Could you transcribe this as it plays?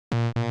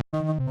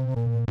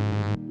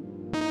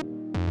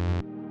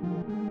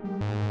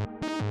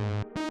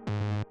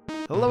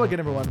Hello again,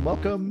 everyone.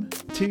 Welcome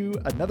to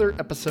another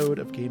episode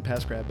of Game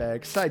Pass Grab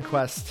Bag Side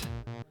Quest.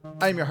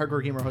 I'm your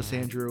hardcore gamer host,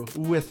 Andrew.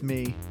 With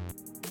me,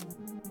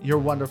 your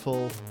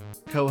wonderful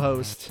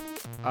co-host,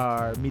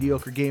 our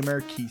mediocre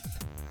gamer,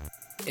 Keith.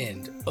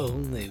 And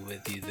only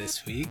with you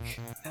this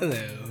week.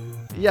 Hello.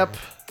 Yep,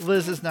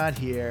 Liz is not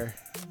here.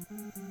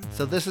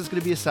 So this is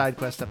going to be a side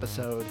quest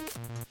episode.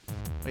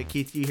 Wait,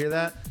 Keith, do you hear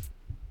that?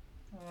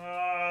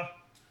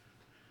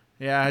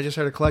 Yeah, I just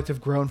heard a collective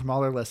groan from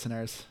all our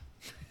listeners.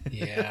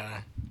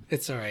 Yeah,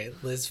 it's all right.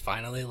 Liz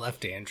finally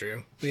left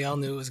Andrew. We all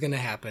knew it was going to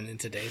happen, and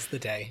today's the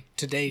day.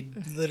 Today,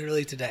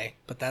 literally today.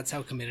 But that's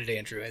how committed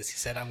Andrew is. He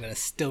said, I'm going to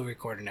still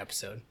record an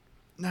episode.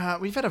 Nah,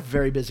 we've had a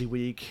very busy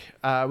week.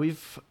 Me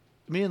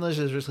and Liz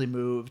has recently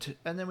moved,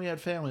 and then we had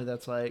family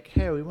that's like,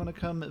 hey, we want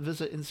to come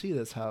visit and see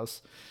this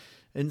house.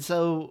 And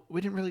so we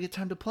didn't really get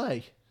time to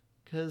play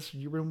because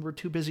we're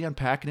too busy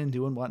unpacking and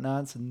doing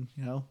whatnots, and,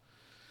 you know,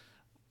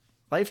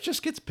 life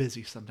just gets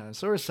busy sometimes,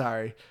 so we're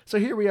sorry. So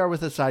here we are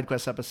with a side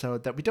quest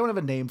episode that we don't have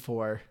a name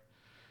for.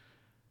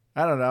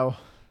 I don't know. What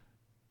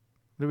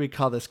do we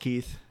call this,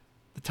 Keith?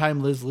 The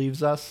time Liz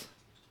leaves us?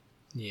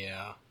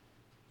 Yeah.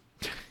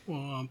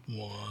 Womp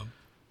womp.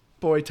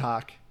 Boy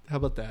talk. How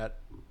about that?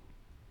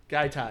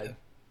 Guy time.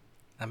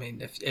 I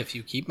mean, if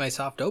you keep my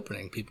soft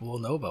opening, people will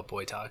know about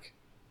boy talk.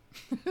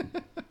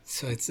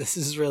 So this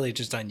is really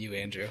just on you,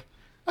 Andrew.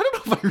 I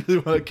don't know if I really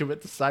want to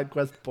commit to side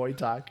quest boy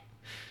talk.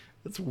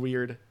 That's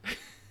weird.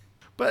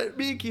 But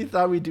me and Keith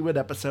thought we'd do an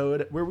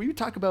episode where we would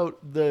talk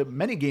about the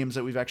many games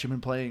that we've actually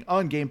been playing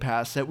on Game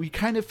Pass that we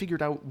kind of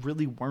figured out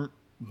really weren't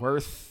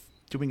worth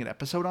doing an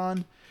episode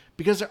on,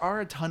 because there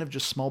are a ton of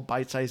just small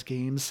bite-sized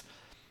games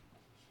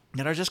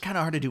that are just kind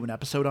of hard to do an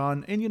episode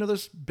on. And, you know,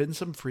 there's been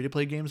some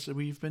free-to-play games that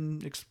we've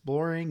been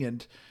exploring,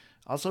 and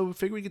also we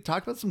figured we could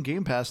talk about some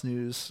Game Pass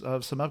news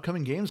of some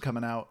upcoming games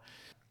coming out.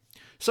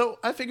 So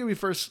I figured we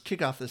first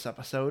kick off this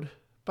episode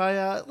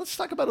by let's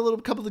talk about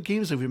a couple of the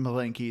games that we've been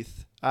playing,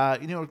 Keith.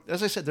 You know,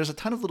 as I said, there's a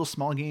ton of little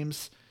small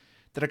games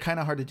that are kind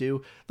of hard to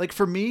do. Like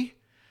for me,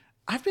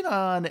 I've been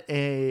on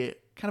a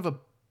kind of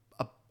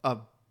a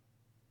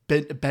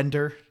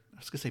bender. I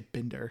was gonna say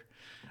bender.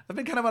 I've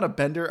been kind of on a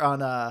bender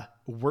on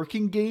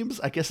working games,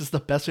 I guess is the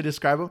best way to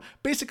describe them.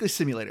 Basically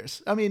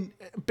simulators. I mean,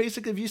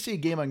 basically if you see a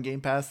game on Game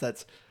Pass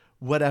that's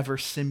whatever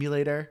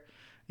simulator,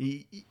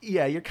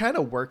 yeah, you're kind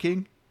of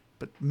working.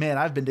 But man,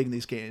 I've been digging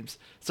these games.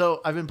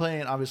 So I've been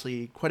playing,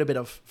 obviously, quite a bit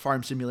of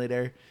Farm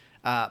Simulator,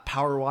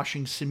 Power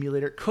Washing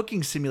Simulator,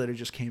 Cooking Simulator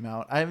just came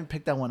out. I haven't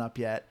picked that one up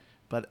yet,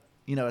 but,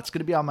 you know, it's going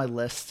to be on my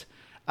list.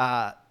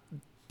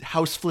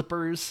 House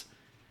Flippers.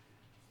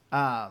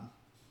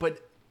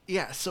 But,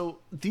 yeah, so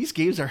these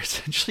games are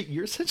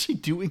you're essentially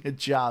doing a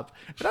job.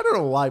 And I don't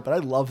know why, but I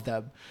love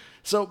them.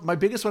 So my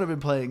biggest one I've been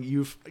playing,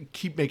 you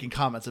keep making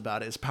comments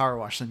about it, is Power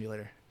Wash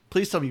Simulator.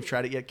 Please tell me you've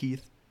tried it yet,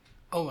 Keith.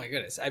 Oh, my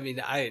goodness. I mean,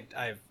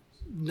 I've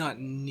not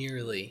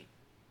nearly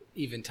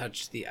even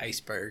touched the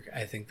iceberg.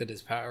 I think that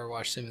is Power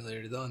Wash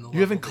Simulator, though.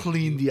 You haven't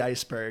cleaned the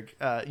iceberg.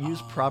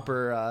 Use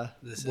proper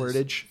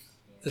wordage.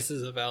 This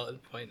is a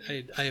valid point.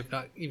 I have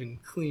not even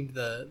cleaned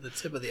the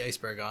tip of the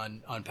iceberg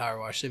on Power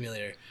Wash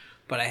Simulator,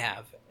 but I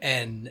have,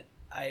 and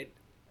I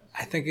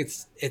think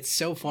it's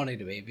so funny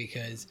to me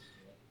because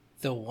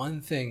the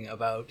one thing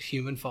about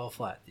Human Fall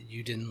Flat that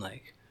you didn't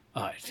like,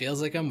 it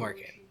feels like I'm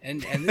working.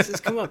 And this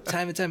has come up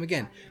time and time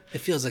again.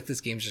 It feels like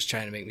this game's just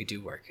trying to make me do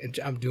work. And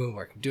I'm doing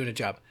work. I'm doing a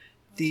job.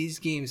 These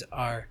games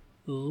are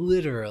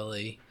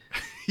literally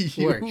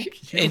work.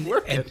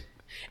 And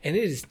it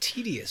is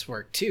tedious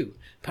work, too.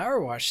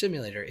 Power Wash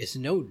Simulator is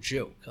no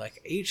joke.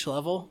 Like, each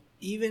level,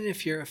 even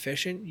if you're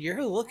efficient,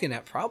 you're looking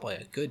at probably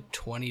a good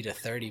 20 to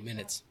 30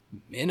 minutes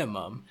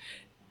minimum.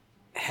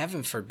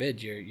 Heaven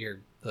forbid you're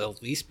the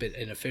least bit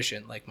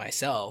inefficient like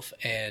myself.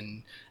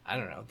 And, I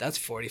don't know, that's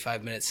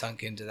 45 minutes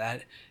sunk into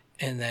that.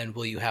 And then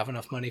will you have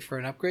enough money for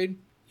an upgrade?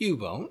 You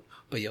won't,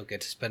 but you'll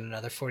get to spend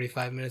another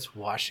 45 minutes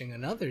washing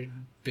another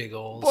big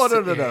old... Oh,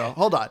 no.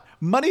 Hold on.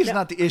 Money's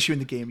not the issue in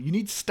the game. You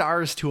need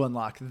stars to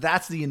unlock.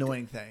 That's the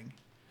annoying thing.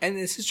 And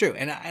this is true.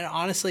 And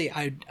honestly,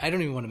 I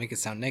don't even want to make it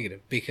sound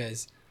negative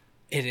because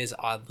it is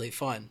oddly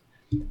fun.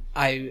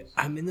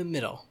 I'm in the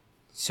middle.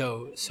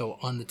 So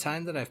on the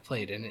time that I've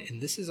played,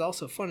 and this is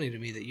also funny to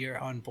me that you're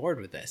on board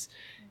with this,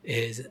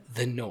 is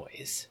the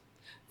noise.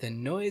 The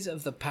noise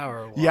of the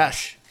Power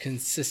Wash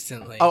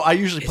consistently. Oh, I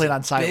usually play it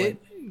on silent.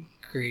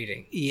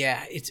 Grating.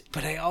 Yeah, it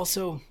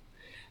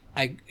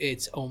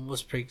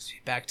almost brings me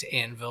back to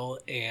Anvil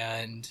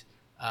and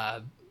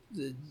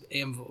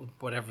Anvil,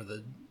 whatever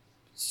the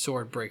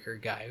sword breaker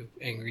guy,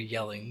 angry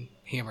yelling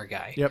hammer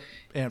guy. Yep,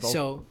 Anvil.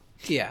 So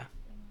yeah,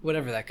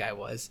 whatever that guy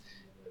was,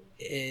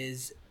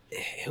 it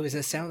was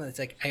a sound that's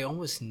like I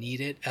almost need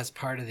it as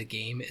part of the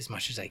game as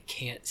much as I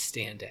can't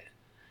stand it.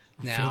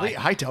 Now, really?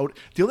 I don't.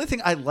 The only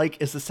thing I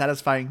like is the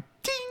satisfying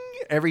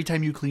ding every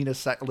time you clean a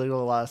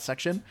little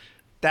section.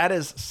 That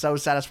is so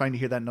satisfying to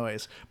hear that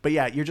noise. But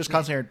yeah, you're just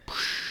constantly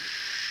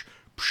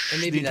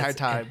hearing the entire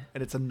time,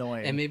 and it's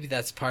annoying. And maybe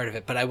that's part of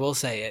it. But I will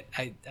say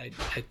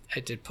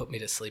it did put me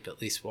to sleep at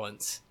least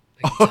once.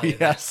 Oh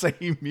yeah,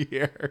 same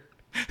here.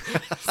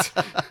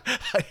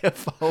 I have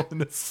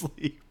fallen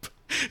asleep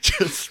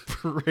just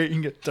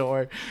spraying a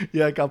door.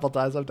 Yeah, a couple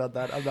times I've done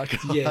that. I'm not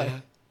gonna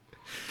lie.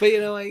 But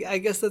I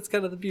guess that's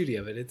kind of the beauty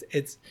of it.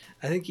 It's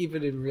I think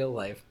even in real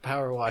life,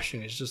 power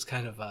washing is just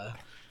kind of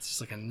it's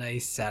just like a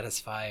nice,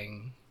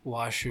 satisfying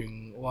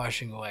washing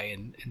away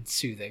and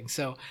soothing.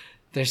 So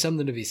there's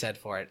something to be said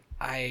for it.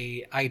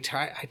 I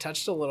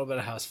touched a little bit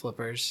of House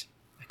Flippers.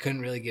 I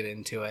couldn't really get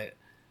into it.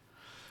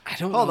 I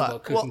don't know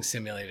about Cooking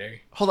Simulator.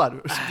 Hold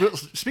on.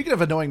 Speaking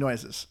of annoying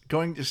noises,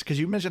 just because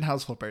you mentioned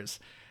House Flippers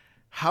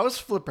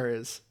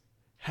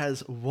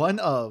has one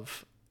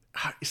of,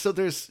 so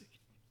there's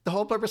the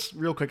whole purpose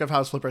real quick of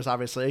House Flippers.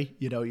 Obviously,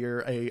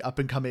 you're a up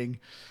and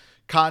coming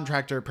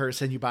contractor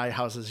person. You buy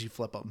houses, you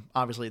flip them.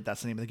 Obviously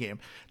that's the name of the game.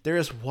 There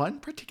is one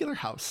particular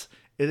house.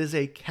 It is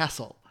a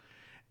castle.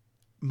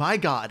 My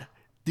God.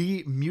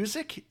 The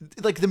music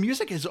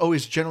is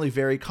always generally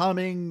very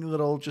calming,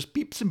 little just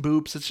beeps and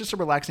boops. It's just a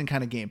relaxing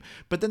kind of game.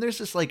 But then there's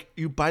this,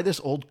 you buy this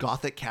old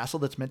Gothic castle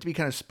that's meant to be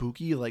kind of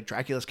spooky, like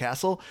Dracula's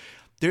castle.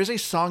 There's a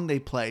song they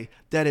play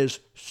that is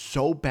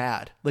so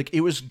bad.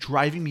 It was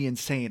driving me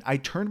insane. I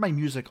turned my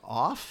music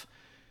off,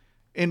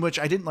 in which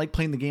I didn't like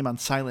playing the game on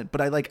silent,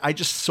 but I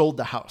just sold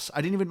the house.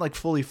 I didn't even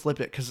fully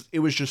flip it because it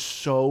was just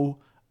so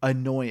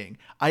annoying.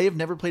 I have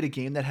never played a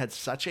game that had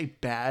such a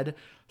bad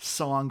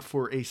song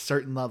for a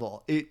certain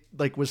level. It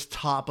was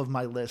top of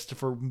my list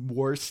for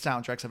worst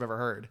soundtracks I've ever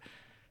heard.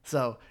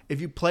 So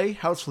if you play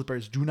House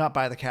Flippers, do not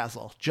buy the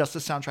castle. Just the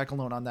soundtrack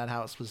alone on that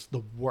house was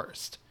the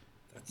worst.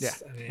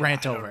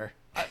 Rant over.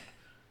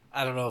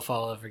 I don't know if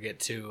I'll ever get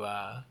to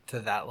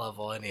that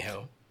level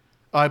anyhow.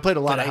 Oh, I played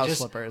a lot of House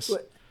Flippers.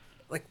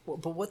 But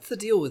what's the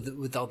deal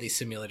with all these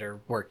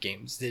simulator work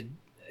games?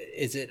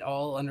 Is it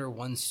all under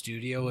one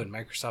studio and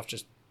Microsoft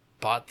just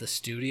bought the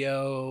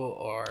studio,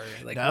 or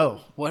no?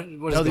 What is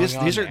going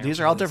on these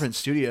are all different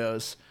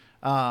studios.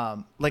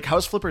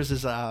 House Flippers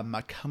is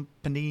a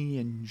company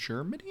in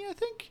Germany, I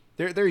think.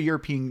 They're a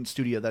European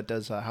studio that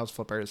does House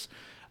Flippers.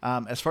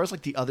 As far as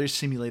the other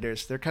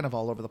simulators, they're kind of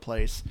all over the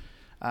place.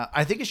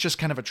 I think it's just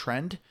kind of a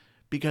trend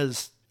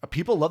because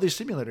people love these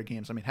simulator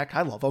games. I mean, heck,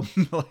 I love them.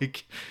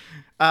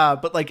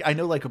 But I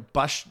know a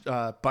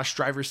bus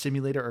driver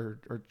simulator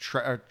or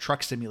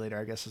truck simulator,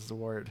 I guess is the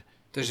word.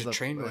 There's a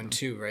train one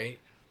too, right?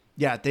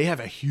 Yeah, they have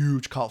a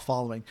huge cult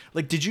following.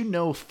 Did you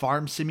know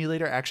Farm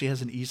Simulator actually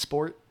has an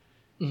esport?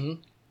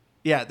 Mm-hmm.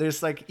 Yeah, there's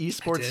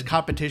esports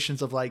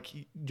competitions of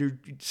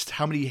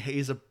how many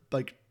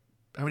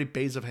how many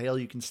bays of hail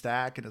you can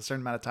stack in a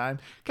certain amount of time.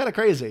 Kind of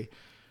crazy.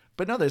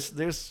 But no,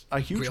 there's a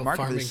huge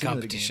market for these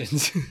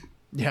competitions.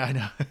 Yeah, I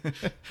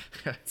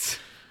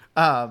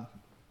know.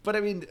 But I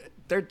mean,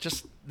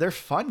 they're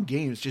fun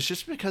games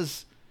just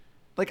because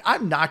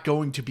I'm not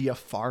going to be a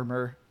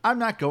farmer. I'm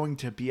not going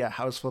to be a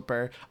house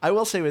flipper. I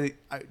will say,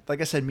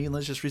 like I said, me and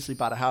Liz just recently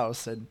bought a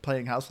house and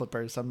playing House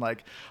Flippers. I'm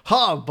like,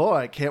 oh boy,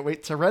 I can't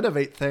wait to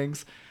renovate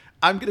things.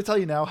 I'm going to tell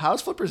you now,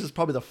 House Flippers is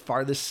probably the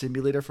farthest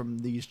simulator from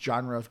these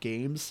genre of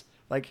games.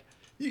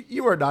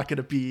 You are not going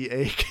to be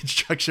a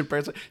construction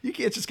person. You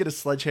can't just get a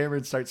sledgehammer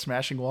and start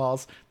smashing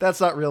walls. That's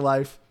not real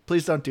life.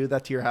 Please don't do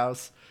that to your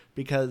house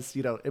because,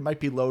 it might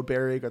be load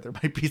bearing or there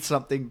might be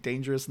something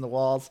dangerous in the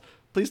walls.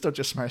 Please don't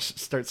just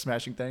start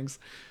smashing things.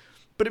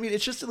 But I mean,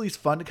 it's just at least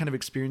fun to kind of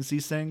experience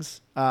these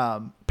things.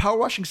 Power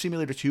Washing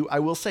Simulator 2, I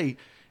will say,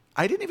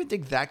 I didn't even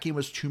think that game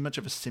was too much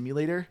of a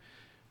simulator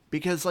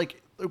because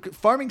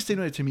Farming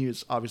Simulator to me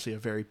is obviously a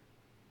very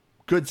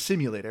good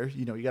simulator.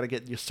 You got to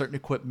get your certain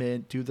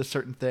equipment, do the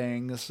certain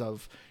things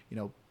of,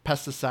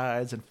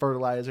 pesticides and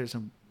fertilizers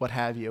and what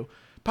have you.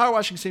 Power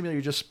Washing Simulator,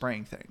 you're just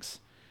spraying things.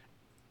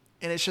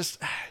 And it's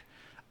just,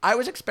 I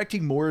was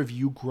expecting more of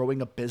you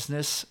growing a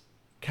business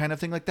kind of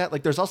thing like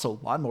that. There's also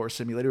Lawnmower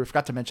Simulator. We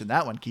forgot to mention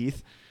that one,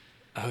 Keith.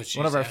 Oh, geez,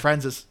 one of our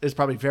friends is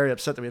probably very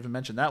upset that we haven't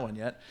mentioned that one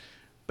yet.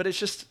 But it's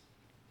just...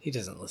 He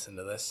doesn't listen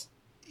to this.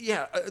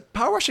 Yeah,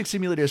 Power Washing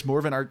Simulator is more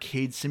of an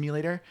arcade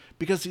simulator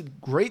because the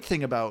great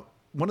thing about...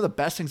 One of the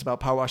best things about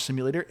Power Wash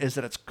Simulator is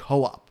that it's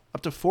co-op.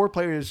 Up to 4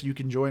 players you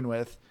can join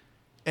with.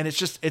 And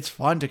it's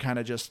fun to kind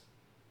of just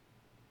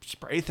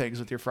spray things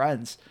with your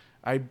friends.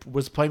 I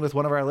was playing with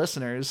one of our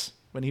listeners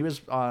when he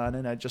was on,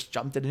 and I just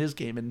jumped into his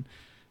game, and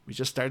we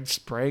just started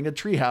spraying a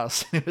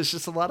treehouse. It was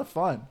just a lot of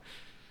fun.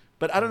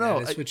 But I don't know.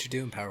 That's what you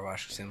do in Power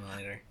Wash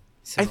Simulator.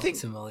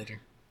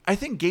 I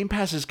think Game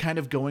Pass is kind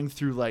of going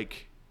through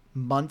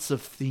months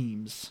of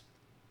themes.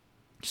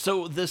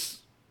 So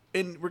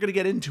and we're going to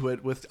get into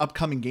it with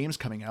upcoming games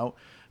coming out,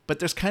 but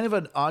there's kind of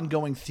an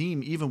ongoing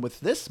theme even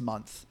with this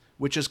month,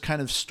 which is kind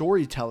of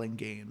storytelling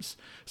games.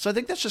 So I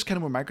think that's just kind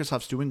of what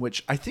Microsoft's doing,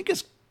 which I think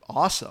is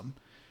awesome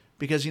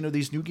because,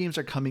 these new games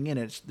are coming in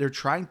and they're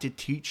trying to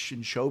teach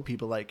and show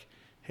people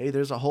hey,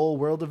 there's a whole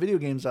world of video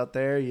games out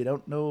there. You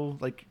don't know,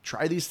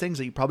 try these things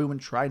that you probably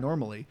wouldn't try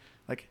normally.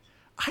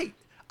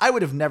 I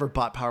would have never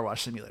bought Power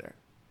Wash Simulator.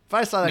 If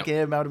I saw that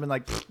game, I would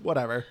have been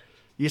whatever.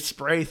 You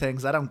spray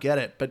things. I don't get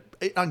it. But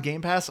on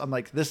Game Pass, I'm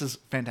this is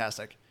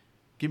fantastic.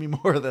 Give me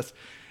more of this.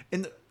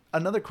 And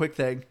another quick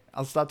thing,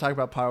 I'll stop talking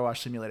about Power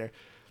Wash Simulator.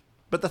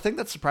 But the thing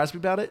that surprised me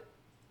about it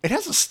it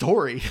has a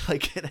story.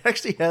 Like, it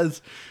actually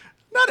has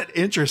not an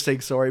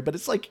interesting story, but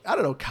it's like, I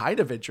don't know, kind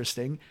of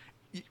interesting.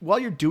 While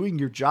you're doing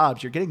your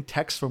jobs, you're getting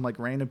texts from like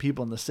random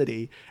people in the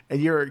city,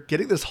 and you're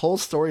getting this whole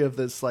story of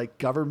this like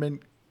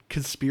government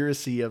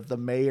conspiracy of the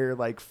mayor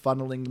like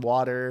funneling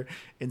water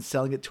and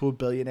selling it to a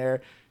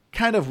billionaire.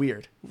 Kind of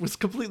weird. It was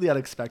completely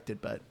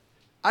unexpected, but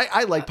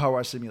I like Power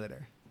Wash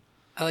Simulator.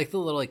 I like the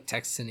little like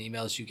texts and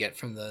emails you get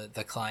from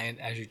the client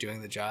as you're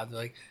doing the job. They're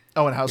like,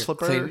 oh, and House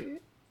Flipper?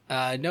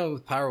 No,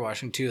 with power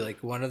washing too.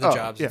 Like one of the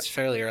jobs, yeah. it's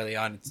fairly early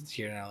on. It's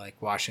here now,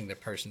 like washing the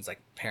person's like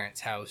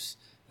parents' house.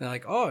 And they're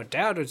like, oh,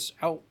 Dad is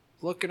out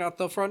looking out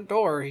the front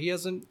door. He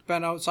hasn't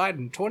been outside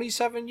in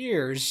 27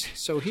 years,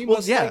 so he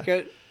must like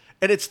it.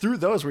 And it's through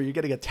those where you're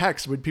getting a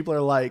text when people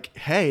are like,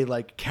 hey,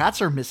 like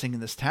cats are missing in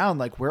this town.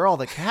 Like, where are all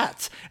the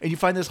cats? And you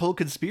find this whole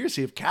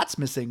conspiracy of cats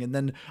missing, and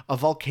then a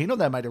volcano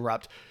that might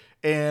erupt,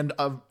 and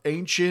an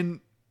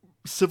ancient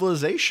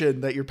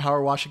civilization that you're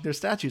power washing their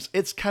statues.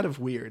 It's kind of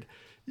weird.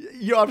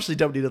 You obviously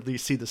don't need to at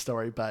least see the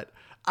story, but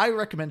I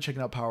recommend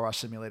checking out Power Wash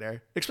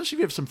Simulator, especially if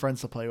you have some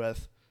friends to play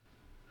with.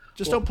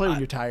 Just don't play when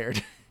you're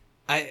tired.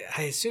 I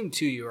assume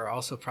too you are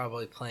also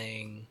probably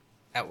playing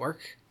at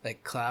work,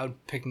 like Cloud,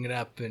 picking it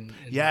up and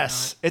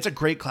yes, whatnot. It's a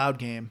great Cloud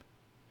game.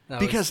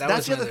 Because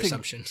that's the other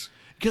thing.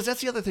 Because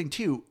that's the other thing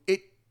too.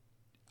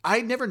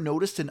 I never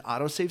noticed an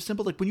autosave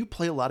symbol. Like when you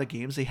play a lot of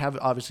games, they have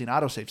obviously an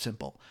autosave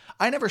symbol.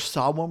 I never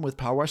saw one with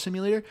Power Wash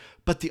Simulator,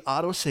 but the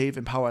autosave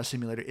in Power Wash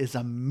Simulator is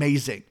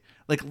amazing.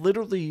 Like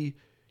literally,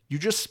 you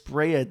just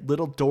spray a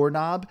little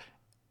doorknob,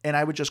 and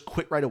I would just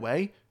quit right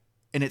away,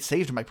 and it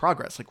saved my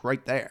progress, like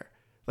right there.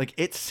 Like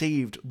it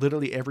saved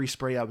literally every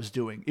spray I was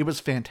doing. It was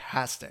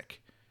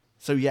fantastic.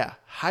 So yeah,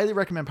 highly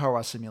recommend Power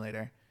Wash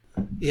Simulator.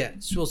 Yeah,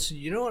 so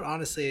you know what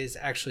honestly has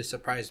actually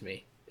surprised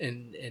me,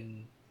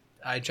 and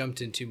I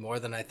jumped into more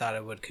than I thought I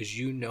would, because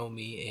you know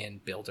me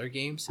and builder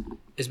games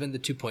has been the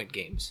 2-point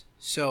games.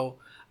 So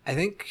I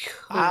think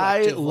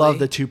I love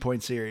the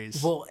 2-point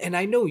series. Well, and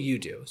I know you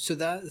do. So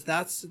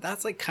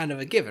that's like kind of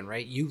a given,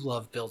 right? You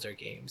love builder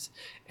games.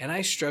 And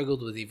I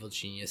struggled with Evil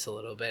Genius a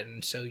little bit.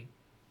 And so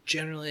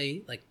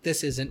generally, like,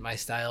 this isn't my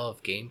style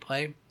of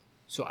gameplay.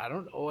 So I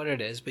don't know what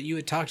it is, but you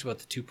had talked about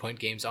the 2-point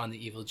games on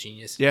the Evil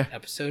Genius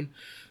episode.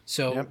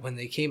 So when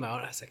they came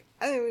out, I was like,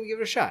 I think I'm going to give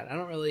it a shot. I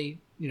don't really,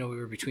 we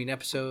were between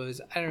episodes.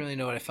 I don't really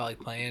know what I felt like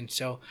playing.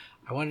 So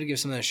I wanted to give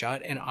something a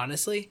shot. And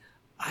honestly,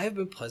 I have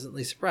been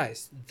pleasantly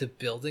surprised. The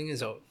building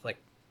is like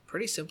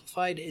pretty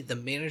simplified. The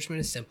management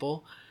is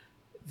simple.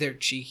 They're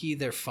cheeky.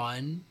 They're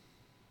fun,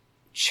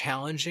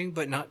 challenging,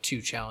 but not too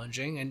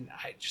challenging. And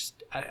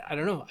I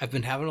don't know. I've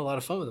been having a lot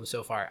of fun with them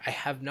so far. I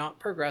have not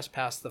progressed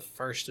past the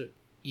first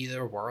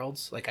either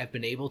worlds. Like I've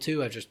been able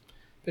to. I've just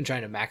been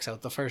trying to max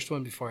out the first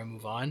one before I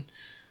move on.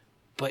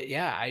 But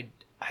yeah,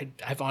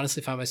 I've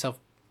honestly found myself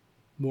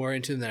more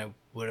into them than I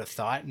would have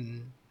thought,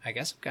 and I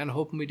guess I'm kind of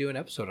hoping we do an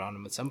episode on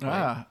them at some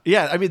point.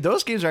 Yeah, I mean,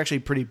 those games are actually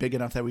pretty big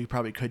enough that we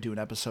probably could do an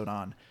episode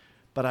on.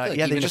 But like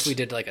even if we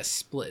did like a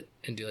split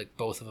and do like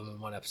both of them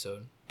in one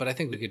episode, but I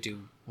think we could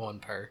do one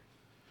per.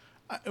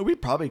 We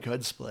probably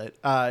could split.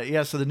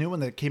 So the new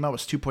one that came out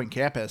was 2-Point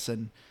Campus,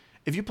 and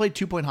if you played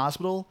 2-Point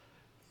Hospital,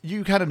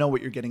 you kind of know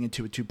what you're getting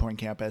into with 2-Point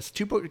Campus.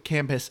 2-Point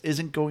Campus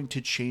isn't going to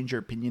change your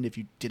opinion if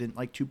you didn't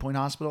like 2-Point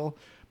Hospital.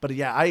 But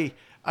yeah,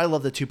 I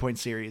love the 2-Point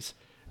series.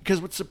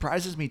 Because what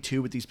surprises me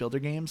too with these builder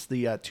games,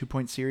 the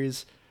 2-Point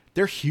series,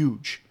 they're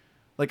huge.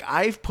 Like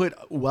I've put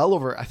well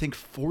over, I think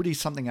 40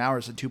 something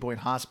hours in 2-Point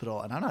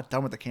Hospital, and I'm not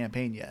done with the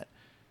campaign yet.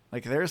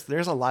 Like there's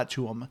a lot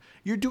to them.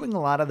 You're doing a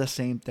lot of the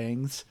same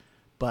things,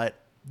 but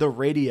the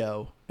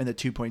radio in the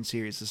 2-Point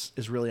series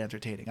is really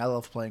entertaining. I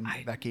love playing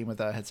that game with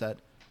a headset.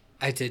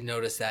 I did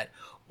notice that.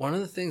 One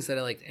of the things that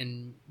I liked,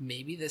 and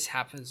maybe this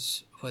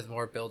happens with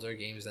more builder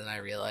games than I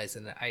realize,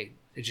 and I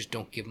just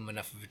don't give them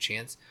enough of a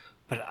chance,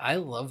 but I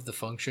love the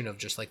function of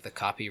just like the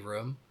copy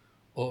room.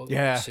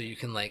 So you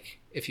can, like,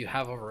 if you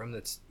have a room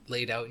that's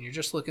laid out and you're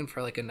just looking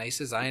for like a nice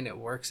design, it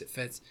works, it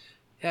fits.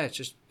 Yeah,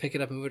 just pick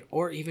it up and move it,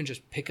 or even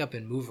just pick up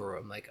and move a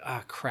room. Like,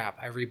 crap,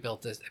 I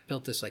rebuilt this. I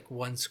built this like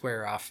one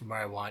square off from where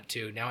I want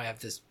to. Now I have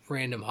this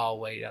random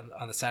hallway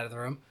on the side of the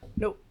room.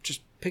 Nope,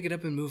 just pick it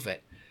up and move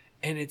it.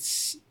 And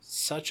it's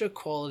such a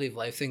quality of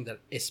life thing that,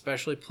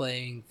 especially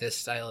playing this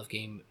style of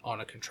game on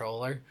a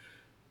controller,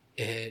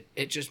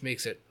 it just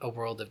makes it a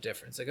world of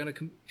difference. Like on a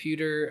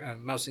computer, a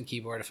mouse and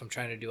keyboard, if I'm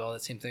trying to do all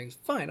that same thing,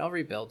 fine, I'll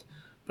rebuild.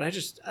 But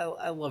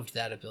I loved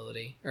that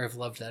ability, or I've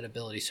loved that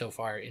ability so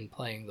far in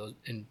playing those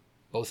in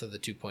both of the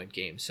 2-Point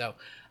games. So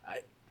I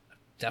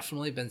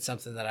definitely been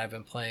something that I've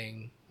been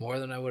playing more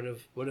than I would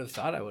have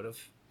thought I would have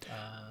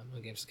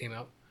when games came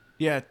out.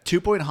 Yeah,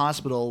 2-Point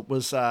Hospital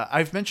was,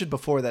 I've mentioned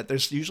before that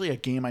there's usually a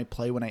game I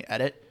play when I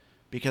edit,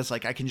 because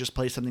like I can just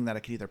play something that I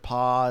can either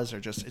pause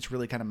or just, it's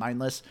really kind of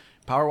mindless.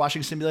 Power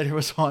Washing Simulator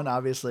was one,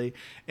 obviously.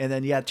 And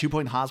then,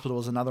 2-Point Hospital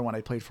was another one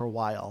I played for a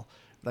while.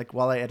 Like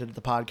while I edited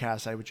the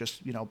podcast, I would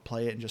just,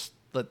 play it and just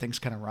let things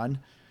kind of run.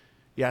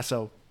 Yeah,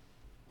 so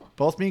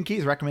both me and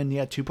Keith recommend,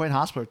 2-Point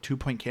Hospital or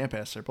 2-Point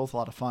Campus. They're both a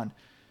lot of fun.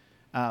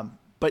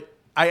 But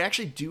I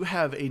actually do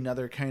have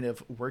another kind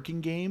of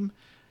working game.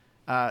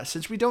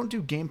 Since we don't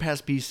do Game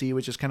Pass PC,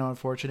 which is kind of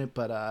unfortunate,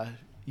 but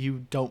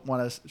you don't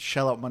want to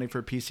shell out money for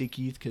a PC,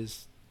 Keith,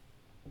 because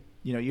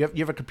you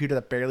have a computer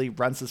that barely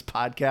runs this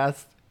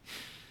podcast.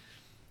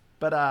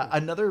 But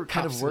another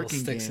kind of working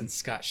sticks game. and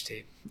Scotch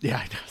tape. Yeah,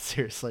 I know,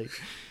 seriously.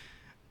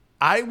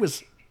 I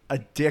was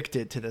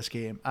addicted to this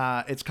game.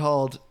 It's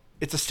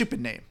a stupid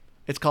name.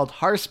 It's called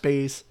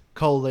Harspace: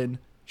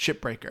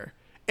 Shipbreaker.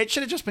 It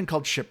should have just been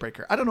called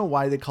Shipbreaker. I don't know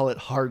why they call it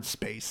Hard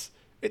Space.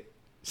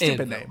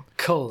 Stupid name. :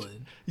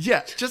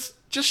 Yeah, just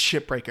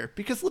Shipbreaker.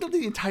 Because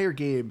literally the entire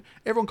game,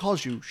 everyone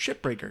calls you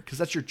Shipbreaker because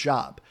that's your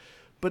job.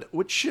 But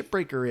what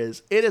Shipbreaker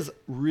is, it is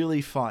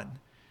really fun.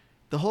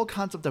 The whole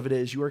concept of it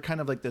is you are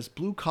kind of like this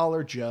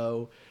blue-collar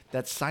Joe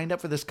that's signed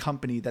up for this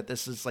company that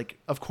this is like,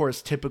 of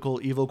course, typical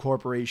evil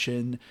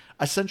corporation,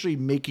 essentially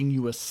making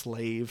you a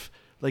slave.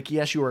 Like,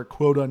 yes, you are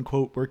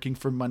quote-unquote working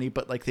for money,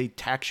 but like they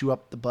tax you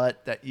up the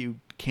butt that you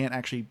can't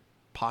actually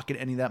pocket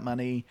any of that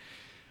money.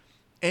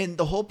 And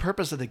the whole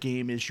purpose of the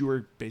game is you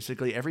are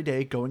basically every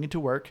day going into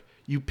work,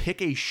 you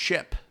pick a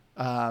ship.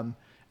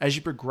 As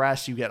you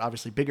progress, you get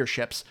obviously bigger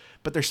ships,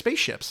 but they're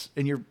spaceships,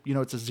 and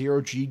it's a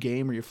 0G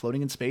game where you're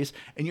floating in space,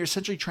 and you're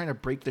essentially trying to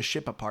break the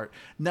ship apart.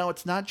 Now,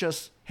 it's not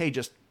just, hey,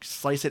 just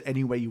slice it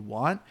any way you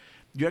want.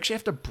 You actually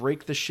have to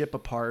break the ship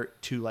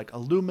apart to like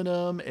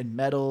aluminum and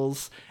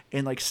metals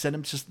and like send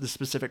them to the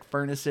specific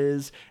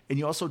furnaces. And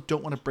you also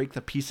don't want to break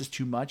the pieces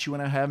too much. You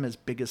want to have them as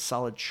big as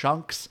solid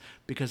chunks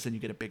because then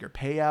you get a bigger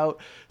payout.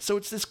 So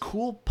it's this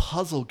cool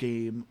puzzle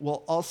game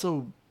while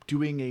also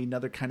doing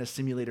another kind of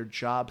simulator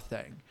job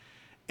thing.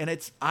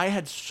 And I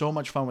had so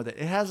much fun with it.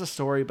 It has a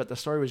story, but the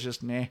story was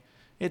just meh.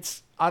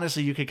 It's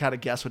honestly, you can kind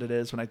of guess what it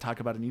is when I talk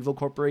about an evil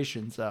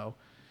corporation. So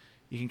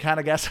you can kind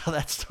of guess how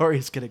that story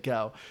is going to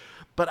go.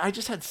 But I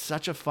just had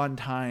such a fun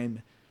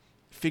time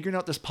figuring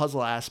out this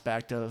puzzle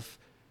aspect of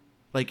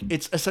like,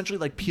 it's essentially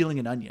like peeling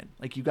an onion.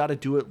 Like you got to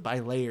do it by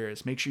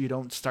layers. Make sure you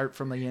don't start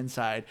from the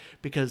inside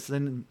because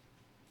then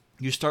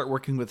you start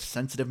working with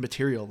sensitive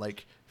material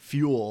like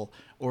fuel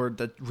or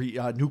the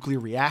nuclear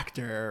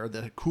reactor or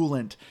the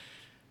coolant.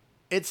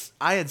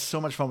 I had so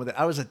much fun with it.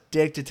 I was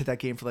addicted to that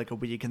game for like a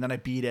week, and then I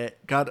beat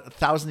it. Got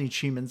 1,000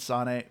 achievements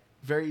on it.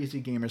 Very easy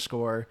gamer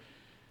score.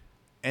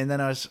 And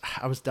then I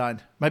was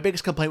done. My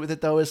biggest complaint with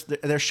it though is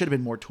there should have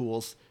been more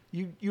tools.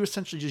 You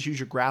essentially just use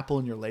your grapple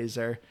and your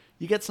laser.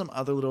 You get some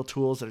other little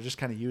tools that are just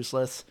kind of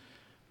useless.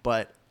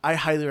 But I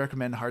highly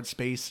recommend Hard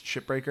Space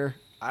Shipbreaker.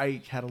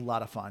 I had a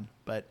lot of fun.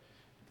 But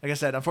like I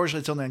said,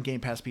 unfortunately, it's only on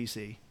Game Pass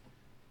PC.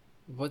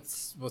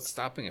 What's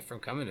stopping it from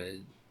coming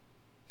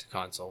to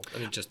console? I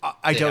mean, just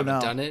I don't know.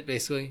 Done it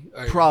basically.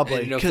 Or, probably. I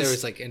didn't know if there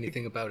was like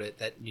anything about it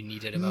that you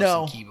needed a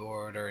mouse and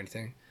keyboard or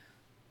anything.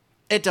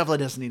 It definitely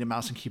doesn't need a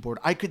mouse and keyboard.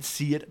 I could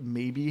see it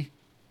maybe.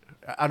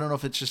 I don't know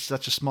if it's just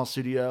such a small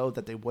studio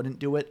that they wouldn't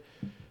do it,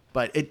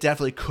 but it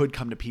definitely could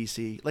come to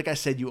PC. Like I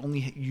said, you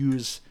only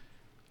use,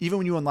 even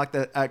when you unlock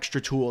the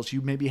extra tools,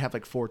 you maybe have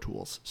like 4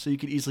 tools, so you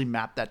could easily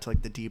map that to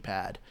like the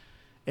D-pad,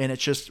 and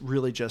it's just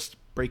really just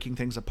breaking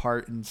things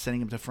apart and sending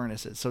them to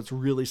furnaces. So it's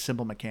really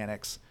simple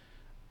mechanics.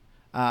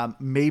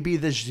 Maybe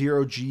the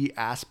 0G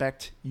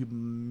aspect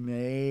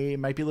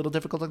might be a little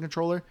difficult on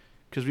controller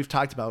because we've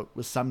talked about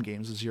with some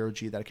games with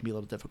 0G that it can be a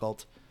little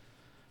difficult,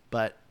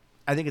 but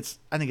I think it's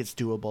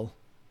doable.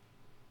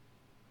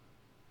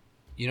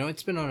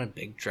 It's been on a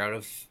big drought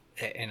of,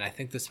 and I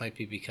think this might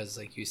be because,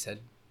 like you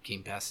said,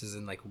 Game Pass is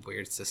in like a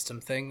weird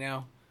system thing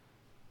now.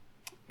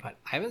 But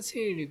I haven't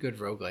seen any good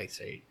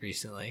roguelikes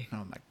recently.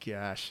 Oh my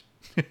gosh!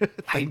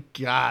 Thank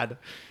God.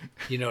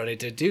 You know what I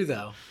did do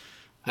though?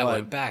 What? I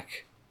went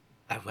back.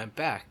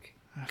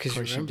 Because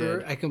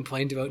remember, I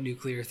complained about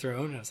Nuclear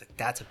Throne, and I was like,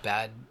 "That's a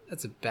bad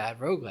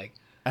roguelike."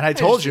 And I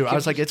told you, I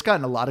was like, "It's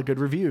gotten a lot of good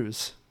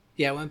reviews."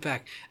 Yeah, I went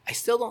back. I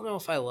still don't know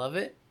if I love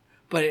it,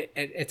 but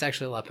it's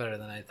actually a lot better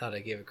than I thought I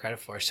gave it credit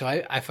for. So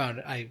I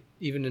found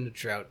even in a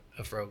drought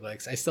of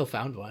roguelikes, I still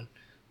found one.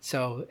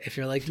 So if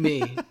you're like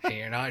me and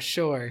you're not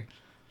sure,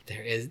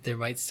 there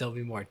might still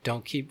be more.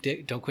 Don't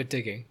quit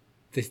digging.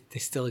 They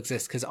still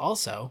exist. Because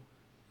also,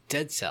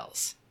 Dead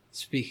Cells.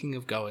 Speaking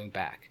of going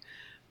back,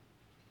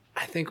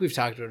 I think we've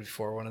talked about it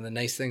before. One of the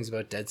nice things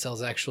about Dead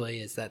Cells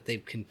actually is that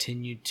they've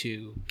continued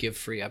to give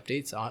free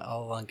updates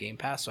all on Game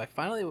Pass. So I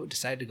finally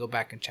decided to go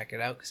back and check it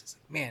out because it's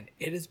like, man,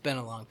 it has been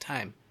a long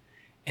time,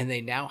 and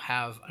they now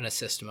have an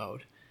assist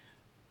mode,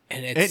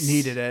 and it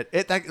needed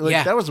it. That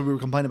was what we were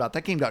complaining about.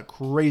 That game got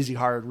crazy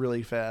hard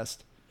really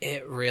fast.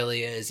 It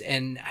really is,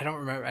 and I don't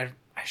remember.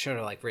 I should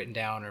have like written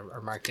down or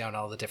marked down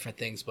all the different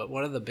things, but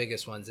one of the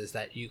biggest ones is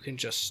that you can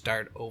just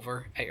start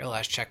over at your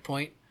last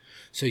checkpoint.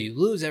 So you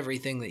lose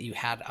everything that you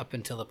had up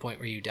until the point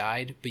where you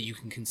died, but you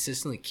can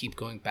consistently keep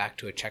going back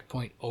to a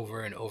checkpoint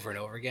over and over and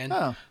over again.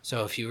 Oh.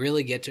 So if you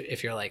really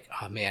if you're like,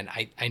 oh man,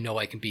 I know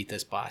I can beat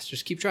this boss,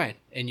 just keep trying,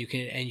 and you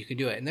can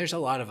do it. And there's a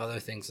lot of other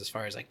things as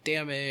far as like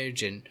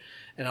damage and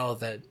all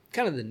of the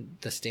kind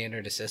of the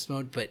standard assist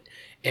mode, but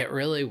it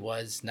really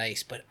was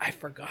nice. But I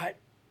forgot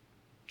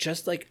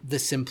just like the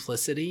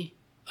simplicity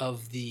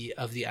of the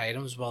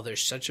items. While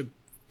there's such a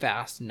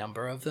vast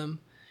number of them,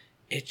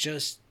 it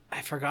just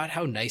I forgot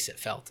how nice it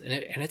felt, and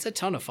it's a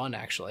ton of fun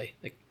actually.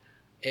 Like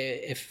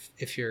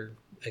if you're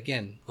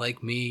again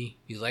like me,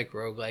 you like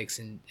roguelikes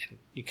and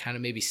you kind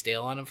of maybe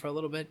stale on them for a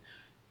little bit.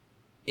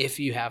 If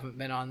you haven't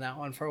been on that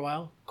one for a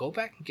while, go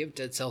back and give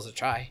Dead Cells a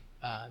try,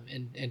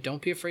 and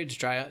don't be afraid to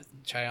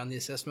try on the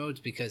assist modes,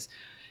 because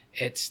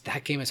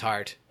that game is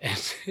hard,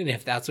 and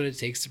if that's what it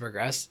takes to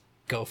progress,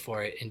 go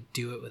for it and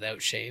do it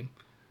without shame.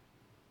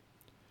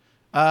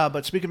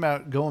 But speaking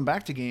about going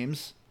back to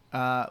games,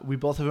 we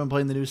both have been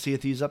playing the new Sea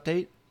of Thieves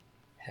update.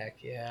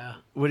 Heck yeah!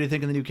 What do you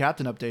think of the new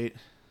Captain update?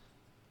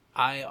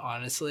 I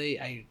honestly,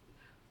 I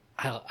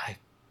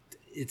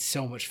it's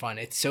so much fun.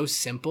 It's so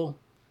simple,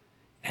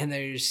 and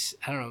there's,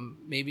 I don't know,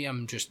 maybe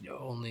I'm just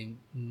only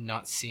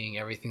not seeing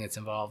everything that's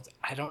involved.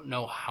 I don't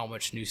know how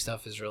much new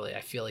stuff is really,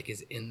 I feel like,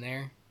 is in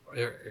there,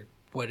 or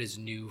what is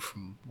new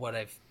from what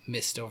I've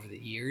missed over the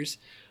years.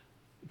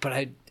 But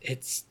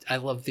I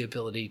love the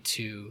ability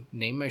to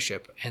name my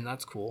ship, and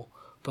that's cool.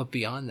 But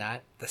beyond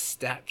that, the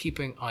stat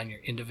keeping on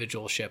your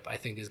individual ship, I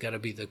think, has got to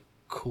be the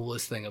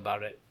coolest thing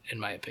about it, in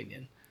my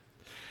opinion.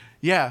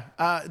 Yeah,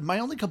 my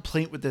only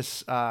complaint with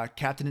this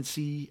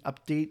captaincy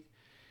update.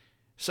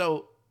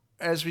 So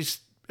as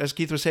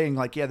Keith was saying,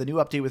 like, yeah, the new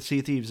update with Sea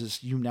of Thieves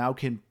is you now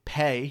can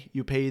pay.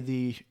 You pay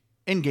the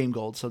in-game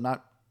gold, so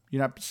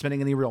you're not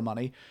spending any real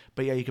money.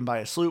 But yeah, you can buy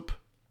a sloop,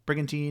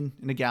 brigantine,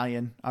 and a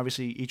galleon.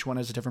 Obviously, each one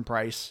has a different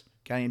price.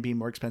 Galleon being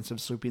more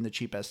expensive, sloop being the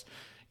cheapest.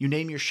 You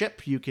name your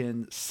ship. You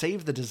can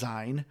save the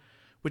design,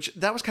 which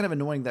that was kind of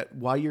annoying. That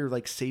while you're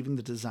like saving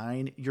the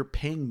design, you're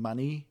paying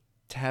money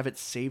to have it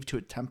saved to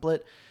a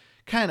template.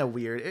 Kind of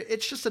weird.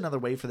 It's just another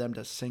way for them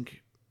to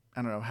sink,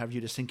 I don't know, have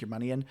you to sink your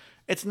money in.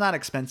 It's not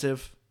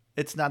expensive.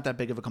 It's not that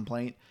big of a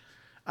complaint.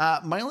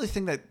 My only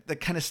thing that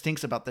kind of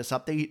stinks about this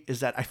update is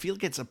that I feel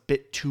like it's a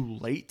bit too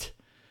late,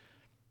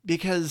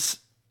 because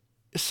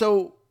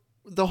so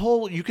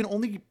you can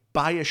only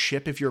buy a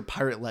ship if you're a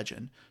pirate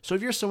legend. So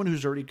if you're someone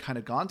who's already kind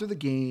of gone through the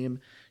game,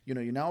 you're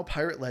now a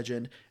pirate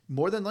legend,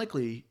 more than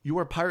likely you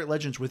are pirate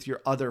legends with your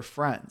other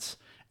friends.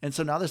 And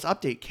so now this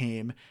update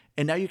came,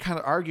 and now you're kind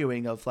of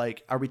arguing of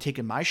like, are we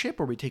taking my ship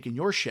or are we taking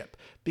your ship?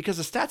 Because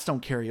the stats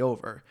don't carry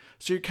over.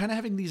 So you're kind of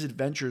having these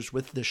adventures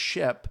with the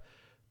ship,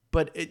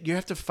 but you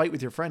have to fight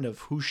with your friend of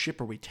whose ship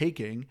are we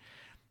taking.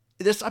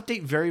 This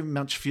update very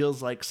much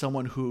feels like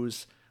someone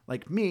who's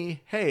like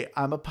me. Hey,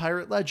 I'm a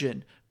pirate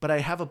legend, but I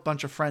have a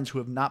bunch of friends who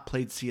have not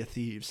played Sea of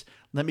Thieves.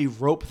 Let me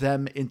rope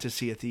them into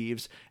Sea of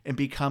Thieves and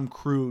become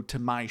crew to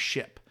my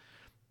ship.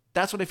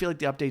 That's what I feel like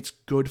the update's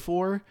good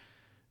for.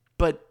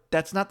 But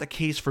that's not the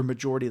case for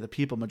majority of the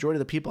people. Majority of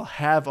the people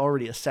have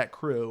already a set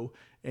crew,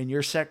 and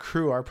your set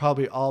crew are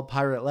probably all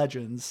pirate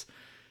legends.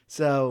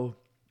 So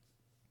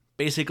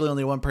basically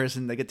only one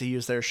person, they get to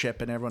use their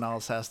ship, and everyone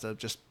else has to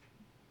just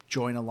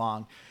join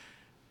along.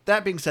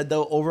 That being said,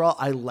 though, overall,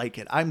 I like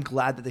it. I'm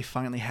glad that they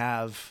finally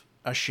have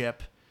a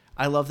ship.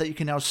 I love that you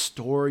can now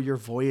store your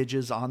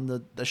voyages on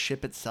the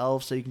ship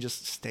itself, so you can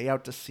just stay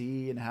out to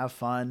sea and have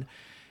fun.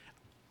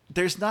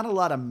 There's not a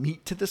lot of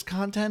meat to this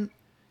content.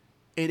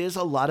 It is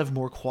a lot of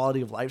more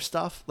quality of life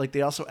stuff. Like,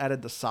 they also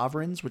added the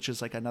Sovereigns, which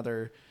is like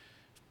another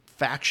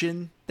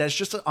faction. That's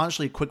just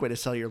honestly a quick way to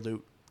sell your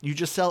loot. You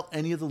just sell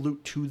any of the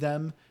loot to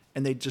them,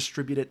 and they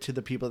distribute it to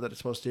the people that it's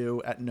supposed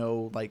to at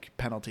no like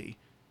penalty.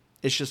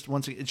 It's just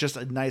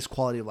a nice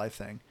quality of life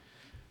thing.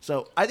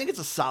 So I think it's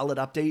a solid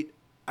update.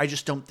 I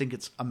just don't think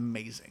it's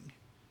amazing.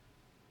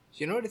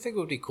 You know what I think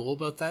would be cool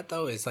about that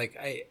though is like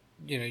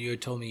you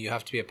had told me you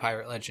have to be a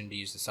pirate legend to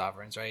use the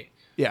Sovereigns, right?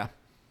 Yeah.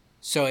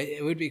 So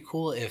it would be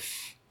cool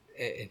if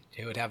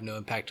it would have no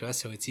impact to us,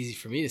 so it's easy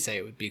for me to say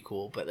it would be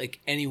cool, but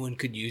like anyone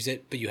could use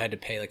it, but you had to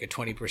pay like a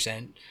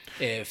 20%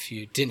 if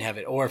you didn't have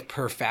it, or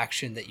per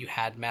faction that you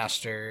had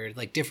mastered,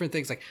 like different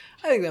things. Like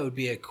I think that would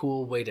be a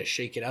cool way to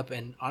shake it up,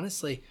 and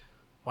honestly,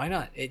 why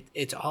not?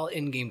 It's all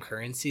in-game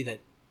currency that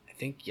I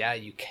think, yeah,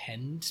 you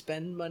can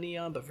spend money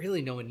on, but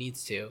really no one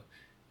needs to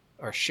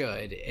or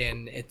should,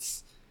 and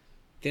it's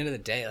at the end of the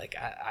day, like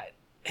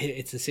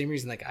it's the same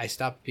reason like I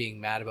stopped being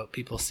mad about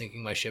people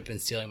sinking my ship and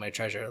stealing my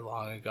treasure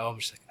long ago. I'm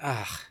just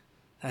like,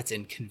 that's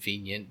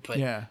inconvenient. But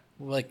yeah,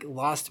 like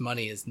lost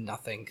money is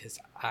nothing, because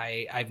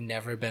I've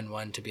never been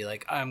one to be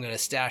like, I'm gonna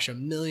stash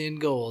 1 million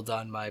gold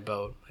on my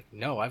boat. Like,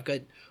 no, I've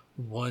got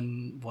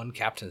one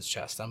captain's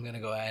chest. I'm gonna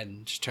go ahead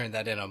and just turn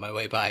that in on my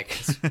way by,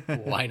 because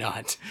why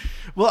not?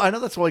 Well, I know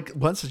that's like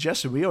one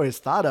suggestion we always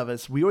thought of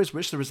is we always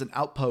wish there was an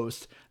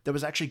outpost that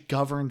was actually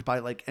governed by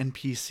like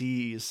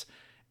NPCs.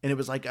 And it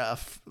was like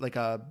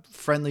a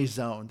friendly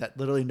zone that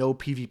literally no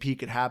PvP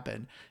could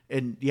happen.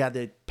 And yeah,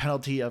 the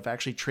penalty of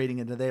actually trading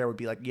into there would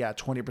be like,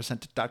 20%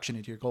 deduction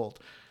into your gold.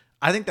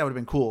 I think that would have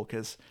been cool,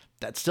 because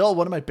that's still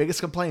one of my biggest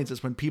complaints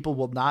is when people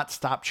will not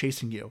stop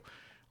chasing you.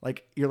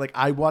 Like, you're like,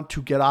 I want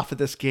to get off of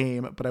this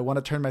game, but I want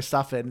to turn my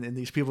stuff in. And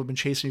these people have been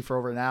chasing me for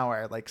over an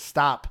hour. Like,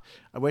 stop.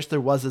 I wish there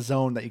was a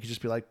zone that you could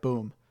just be like,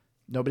 boom,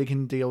 nobody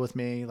can deal with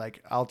me.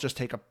 Like, I'll just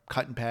take a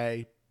cut and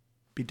pay,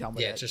 be done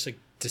with it. Yeah, just like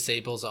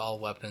disables all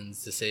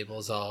weapons,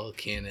 disables all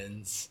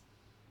cannons,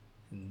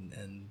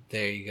 and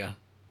there you go.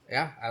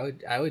 Yeah,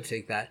 I would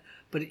take that.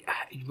 But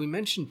we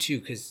mentioned too,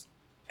 because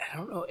I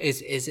don't know,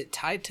 is it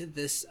tied to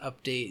this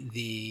update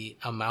the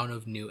amount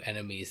of new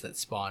enemies that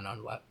spawn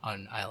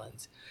on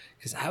islands?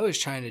 Because I was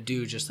trying to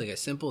do just like a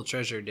simple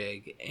treasure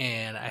dig,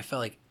 and I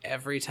felt like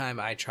every time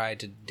I tried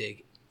to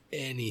dig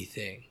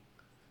anything,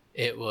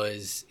 it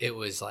was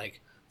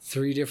like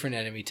 3 different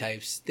enemy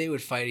types. They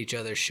would fight each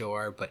other,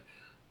 sure, but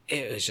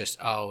it was just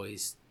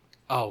always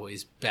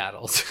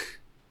battles.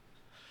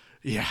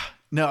 Yeah.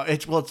 No,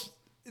 it's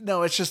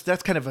just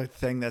that's kind of a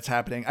thing that's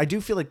happening. I do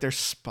feel like they're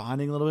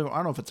spawning a little bit. I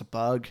don't know if it's a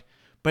bug,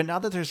 but now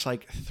that there's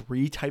like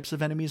 3 types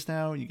of enemies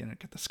now, you're gonna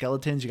get the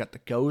skeletons, you got the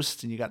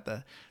ghosts, and you got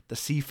the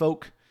sea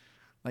folk.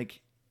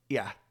 Like,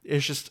 yeah,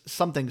 it's just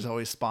something's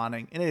always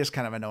spawning, and it is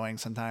kind of annoying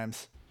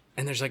sometimes.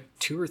 And there's like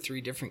 2 or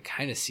 3 different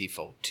kind of sea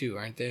folk too,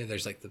 aren't there?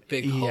 There's like the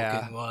big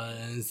hulking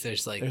ones.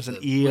 There's an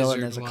eel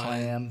and there's a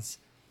clam.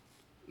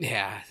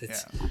 Yeah,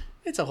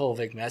 it's a whole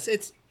big mess.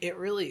 It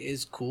really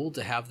is cool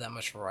to have that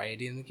much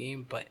variety in the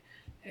game, but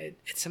it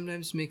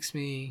sometimes makes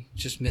me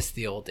just miss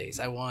the old days.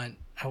 I want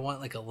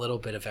like a little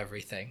bit of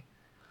everything.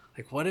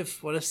 Like what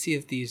if Sea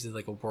of Thieves did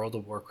like a World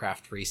of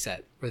Warcraft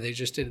reset where they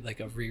just did like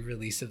a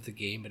re-release of the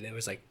game, and it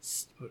was like,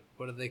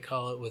 what do they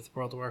call it with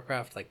World of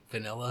Warcraft? Like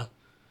vanilla.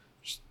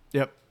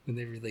 Yep. When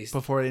they released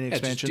before any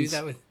expansions.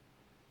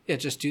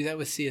 Just do that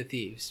with Sea of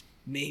Thieves.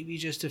 Maybe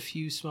just a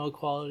few small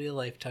quality of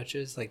life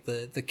touches, like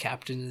the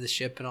captain of the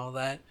ship and all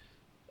that,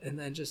 and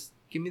then just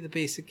give me the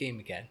basic game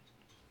again.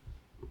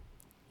 You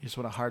just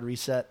want a hard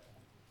reset?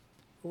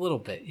 A little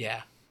bit,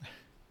 yeah.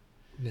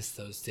 Miss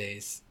those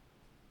days.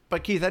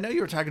 But Keith, I know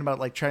you were talking about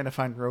like trying to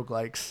find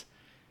roguelikes.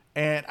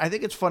 And I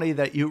think it's funny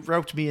that you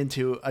roped me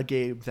into a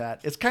game that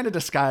it's kind of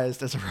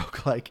disguised as a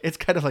roguelike. It's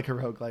kind of like a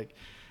roguelike.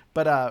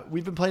 But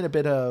we've been playing a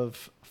bit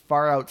of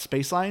Far Out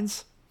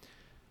Spacelines.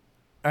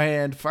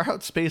 And Far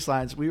Out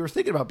Spacelines, we were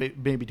thinking about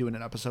maybe doing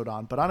an episode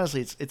on, but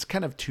honestly, it's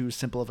kind of too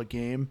simple of a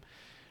game.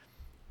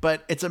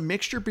 But it's a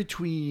mixture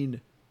between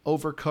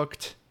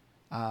Overcooked,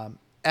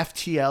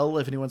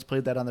 FTL, if anyone's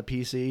played that on the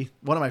PC.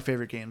 One of my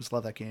favorite games.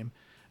 Love that game.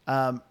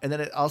 And then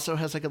it also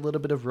has like a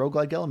little bit of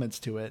roguelike elements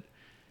to it.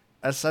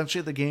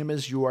 Essentially, the game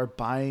is you are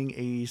buying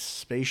a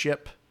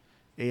spaceship,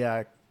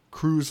 a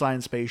cruise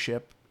line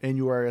spaceship, and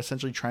you are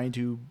essentially trying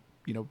to,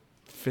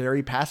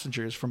 ferry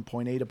passengers from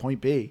point A to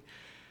point B.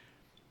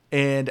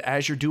 And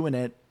as you're doing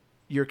it,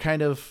 you're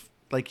kind of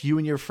like you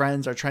and your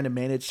friends are trying to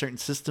manage certain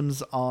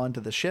systems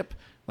onto the ship.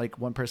 Like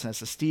one person has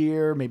to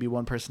steer, maybe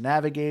one person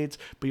navigates,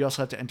 but you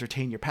also have to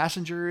entertain your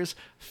passengers,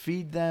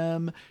 feed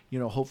them,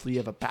 hopefully you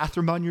have a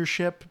bathroom on your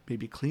ship,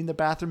 maybe clean the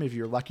bathroom if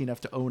you're lucky enough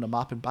to own a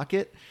mop and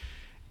bucket.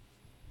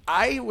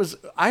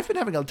 I've been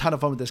having a ton of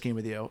fun with this game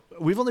with you.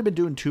 We've only been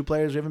doing 2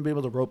 players. We haven't been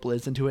able to rope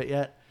Liz into it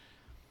yet,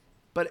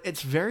 but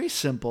it's very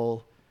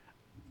simple.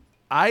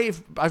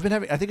 I've been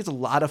having, I think it's a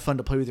lot of fun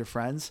to play with your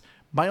friends.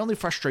 My only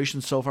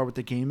frustration so far with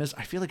the game is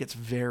I feel like it's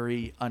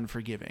very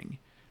unforgiving.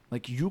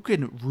 Like you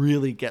can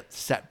really get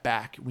set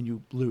back when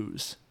you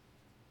lose.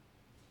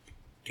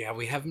 Yeah,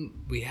 we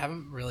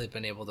haven't really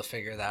been able to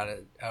figure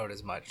that out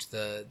as much.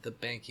 The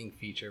banking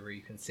feature where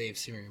you can save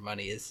some of your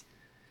money it's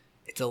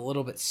a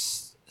little bit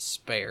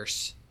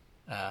sparse,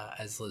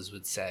 as Liz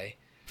would say,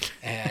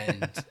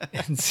 and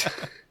so,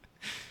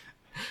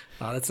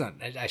 well, that's not.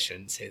 I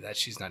shouldn't say that.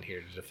 She's not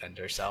here to defend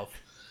herself.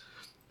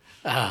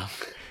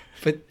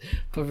 But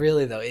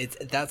really though,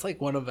 that's like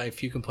one of my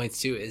few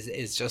complaints too.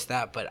 Is just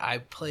that. But I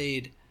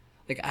played.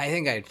 Like, I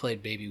think I had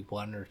played maybe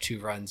 1 or 2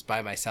 runs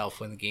by myself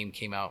when the game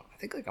came out, I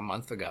think like a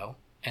month ago.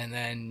 And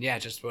then, yeah,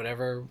 just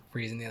whatever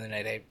reason the other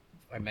night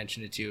I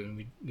mentioned it to you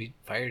and we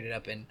fired it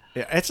up. And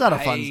yeah, it's not a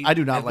fun. I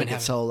do not like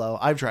it solo.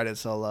 I've tried it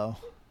solo.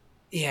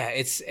 Yeah,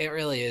 it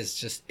really is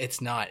just,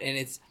 it's not.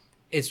 And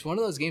it's one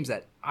of those games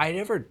that I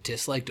never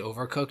disliked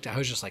Overcooked. I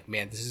was just like,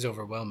 man, this is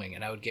overwhelming.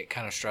 And I would get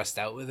kind of stressed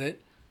out with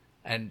it.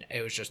 And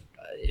it was just,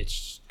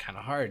 it's kind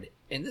of hard.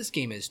 And this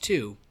game is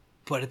too.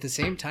 But at the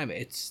same time,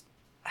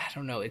 I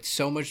don't know. It's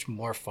so much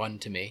more fun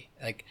to me.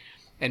 Like,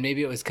 and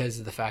maybe it was because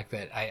of the fact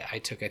that I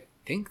took, I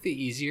think, the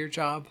easier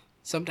job.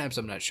 Sometimes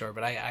I'm not sure,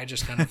 but I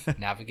just kind of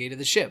navigated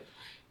the ship.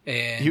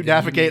 And you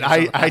navigate.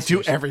 I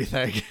do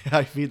everything.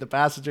 I feed the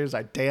passengers.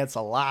 I dance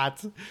a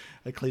lot.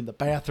 I clean the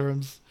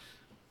bathrooms.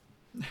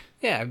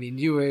 Yeah, I mean,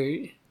 you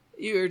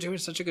were doing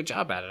such a good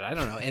job at it. I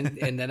don't know.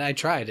 And then I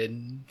tried,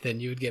 and then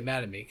you would get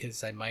mad at me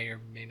because I might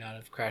or may not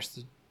have crashed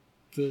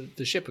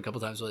the ship a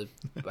couple times while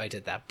I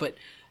did that. But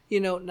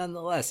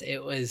nonetheless,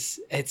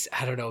 it's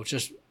I don't know,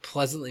 just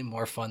pleasantly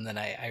more fun than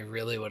I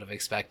really would have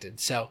expected.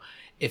 So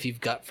if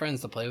you've got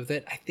friends to play with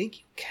it, I think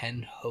you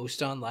can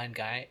host online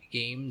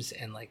games,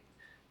 and like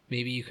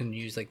maybe you can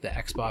use like the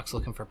Xbox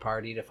looking for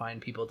party to find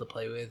people to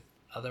play with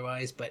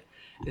otherwise. But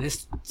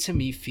this to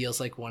me feels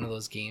like one of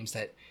those games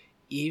that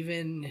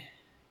even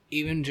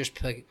just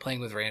playing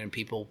with random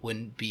people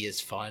wouldn't be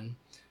as fun,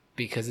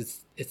 because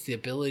it's the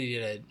ability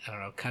to, I don't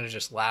know, kind of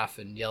just laugh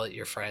and yell at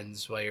your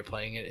friends while you're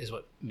playing it is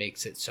what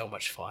makes it so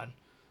much fun.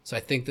 So I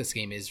think this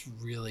game is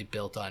really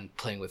built on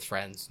playing with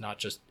friends, not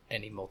just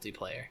any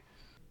multiplayer.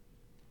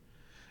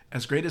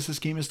 As great as this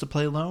game is to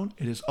play alone,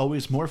 it is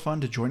always more fun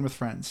to join with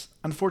friends.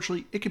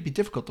 Unfortunately, it can be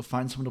difficult to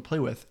find someone to play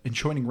with, and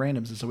joining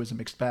randoms is always a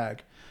mixed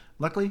bag.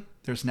 Luckily,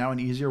 there's now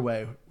an easier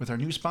way with our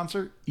new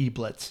sponsor,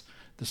 eBlitz,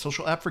 the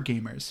social app for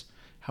gamers.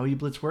 How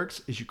eBlitz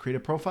works is you create a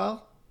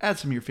profile, add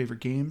some of your favorite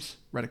games,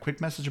 write a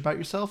quick message about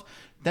yourself,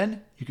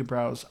 then you can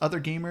browse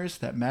other gamers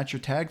that match your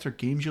tags or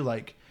games you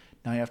like.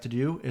 Now all you have to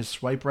do is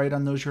swipe right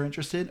on those you're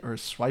interested or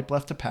swipe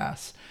left to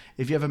pass.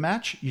 If you have a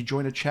match, you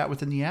join a chat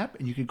within the app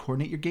and you can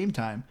coordinate your game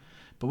time.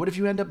 But what if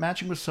you end up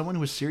matching with someone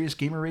who has serious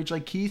gamer rage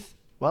like Keith?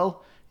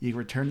 Well, you can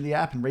return to the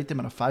app and rate them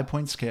on a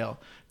 5-point scale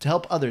to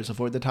help others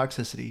avoid the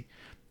toxicity.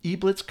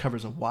 eBlitz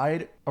covers a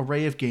wide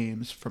array of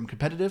games from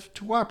competitive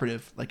to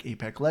cooperative like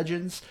Apex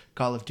Legends,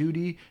 Call of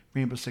Duty,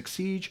 Rainbow Six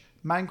Siege,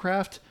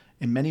 Minecraft,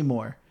 and many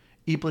more.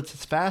 eBlitz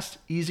is fast,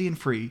 easy, and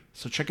free,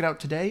 so check it out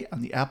today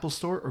on the Apple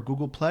Store or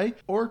Google Play,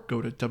 or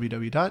go to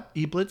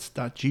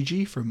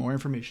www.eblitz.gg for more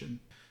information.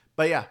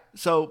 But yeah,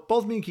 so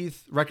both me and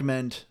Keith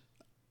recommend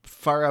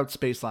Far Out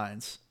Space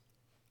Lines.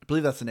 I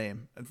believe that's the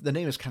name. The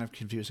name is kind of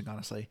confusing,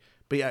 honestly.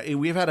 But yeah,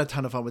 we've had a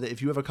ton of fun with it.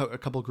 If you have a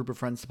couple group of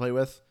friends to play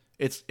with,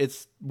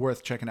 it's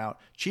worth checking out.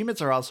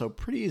 Achievements are also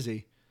pretty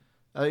easy.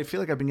 I feel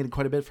like I've been getting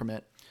quite a bit from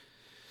it.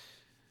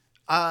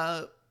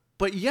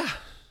 But yeah,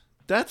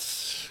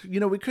 that's, we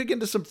could get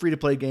into some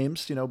free-to-play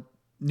games.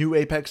 New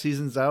Apex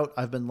season's out.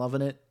 I've been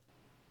loving it.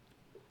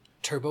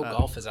 Turbo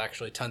Golf is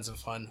actually tons of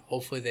fun.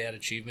 Hopefully they add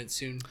achievements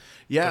soon.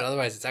 Yeah. But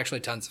otherwise, it's actually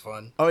tons of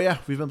fun. Oh, yeah.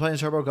 We've been playing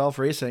Turbo Golf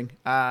Racing.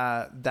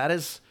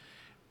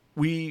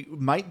 We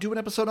might do an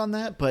episode on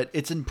that, but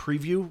it's in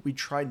preview. We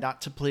tried not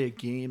to play a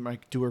game,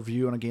 do a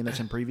review on a game that's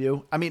in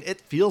preview. I mean,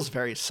 it feels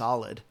very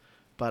solid.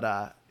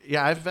 But,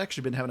 yeah, I've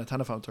actually been having a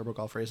ton of fun with Turbo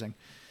Golf Racing.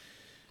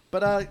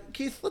 But,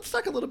 Keith, let's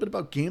talk a little bit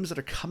about games that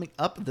are coming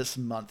up this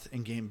month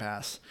in Game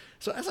Pass.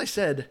 So, as I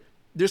said,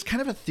 there's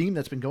kind of a theme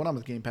that's been going on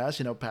with Game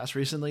Pass. Past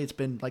recently, it's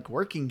been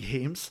working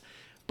games,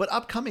 but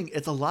upcoming,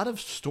 it's a lot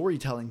of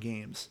storytelling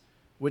games,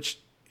 which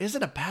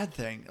isn't a bad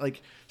thing.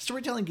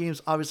 Storytelling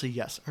games, obviously,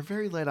 yes, are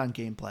very light on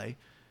gameplay,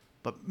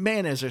 but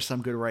man, is there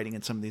some good writing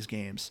in some of these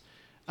games.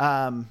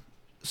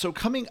 So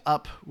coming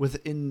up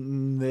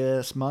within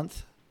this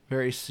month,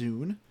 very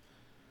soon,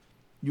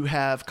 you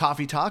have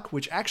Coffee Talk,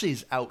 which actually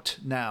is out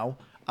now.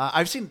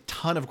 I've seen a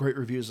ton of great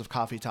reviews of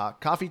Coffee Talk.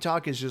 Coffee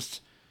Talk is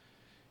just,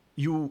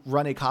 you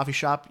run a coffee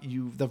shop.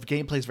 The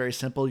gameplay is very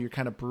simple. You're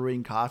kind of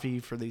brewing coffee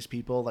for these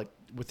people,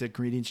 with the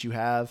ingredients you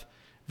have.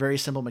 Very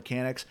simple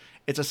mechanics.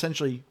 It's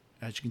essentially,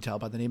 as you can tell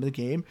by the name of the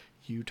game,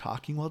 you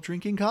talking while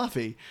drinking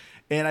coffee.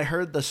 And I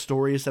heard the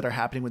stories that are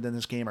happening within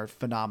this game are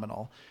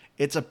phenomenal.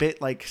 It's a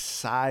bit like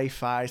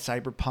sci-fi,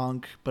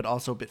 cyberpunk, but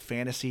also a bit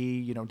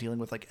fantasy, dealing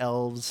with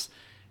elves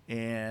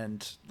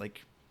and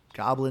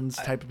goblins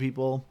type of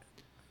people.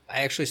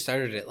 I actually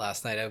started it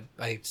last night.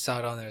 I saw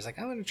it on there. I was like,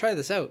 I'm going to try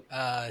this out.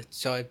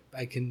 So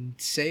I can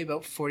say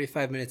about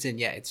 45 minutes in,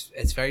 yeah,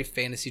 it's very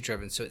fantasy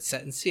driven. So it's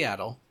set in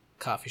Seattle,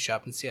 coffee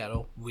shop in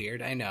Seattle.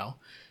 Weird, I know.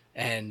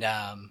 And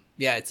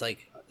yeah, it's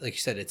like you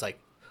said, it's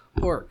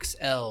orcs,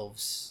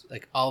 elves,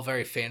 all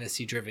very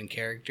fantasy driven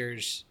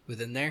characters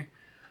within there.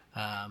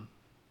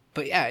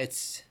 But yeah,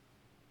 it's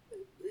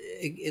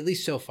at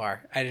least so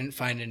far, I didn't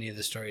find any of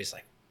the stories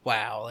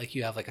wow,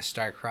 you have a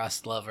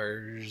star-crossed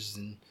lovers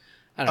and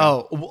I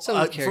don't know. Some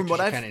of the characters are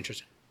kind of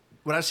interesting.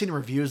 What I've seen in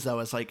reviews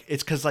though is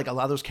it's because a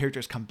lot of those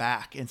characters come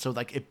back, and so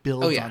it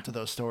builds onto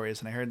those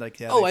stories. And I heard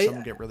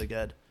some get really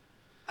good.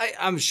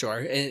 I'm sure,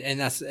 and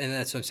that's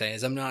what I'm saying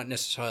is I'm not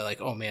necessarily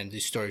oh man,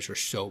 these stories were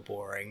so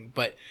boring,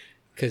 but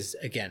because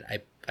again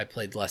I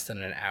played less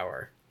than an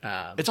hour.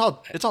 It's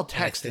all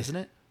text, isn't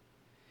it?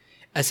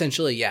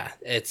 Essentially, yeah.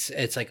 It's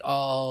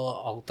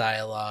all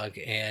dialogue,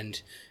 and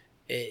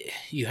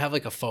you have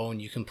a phone.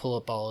 You can pull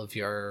up all of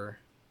your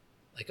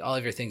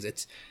things.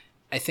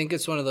 I think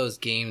it's one of those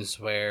games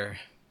where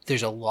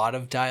there's a lot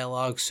of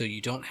dialogue, so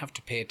you don't have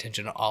to pay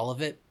attention to all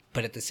of it,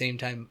 but at the same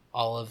time,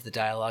 all of the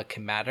dialogue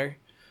can matter.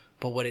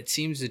 But what it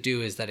seems to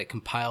do is that it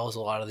compiles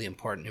a lot of the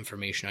important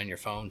information on your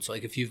phone. So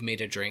if you've made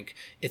a drink,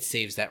 it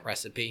saves that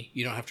recipe.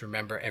 You don't have to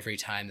remember every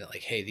time that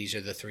hey, these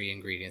are the 3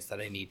 ingredients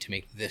that I need to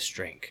make this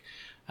drink.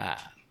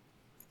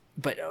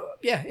 But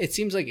yeah, it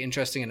seems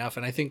interesting enough,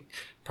 and I think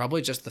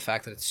probably just the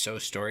fact that it's so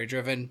story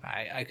driven,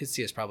 I could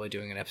see us probably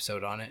doing an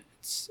episode on it.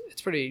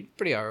 It's pretty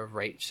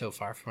alright so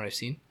far from what I've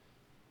seen.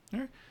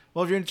 All right.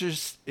 Well, if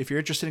you're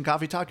interested in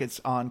Coffee Talk,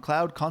 it's on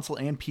cloud, console,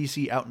 and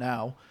PC out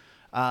now.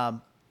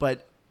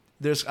 But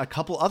there's a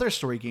couple other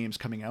story games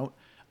coming out.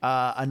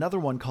 Another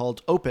one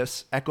called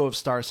Opus: Echo of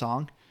Star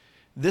Song.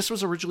 This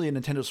was originally a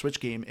Nintendo Switch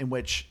game in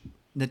which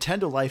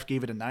Nintendo Life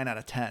gave it a 9 out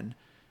of 10.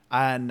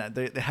 And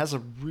it has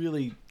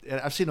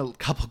I've seen a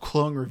couple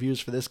glowing reviews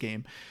for this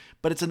game,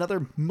 but it's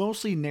another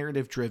mostly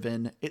narrative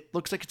driven. It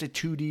looks like it's a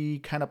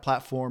 2D kind of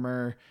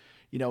platformer,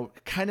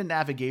 kind of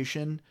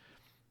navigation.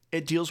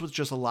 It deals with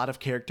just a lot of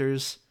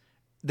characters.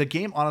 The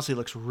game honestly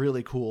looks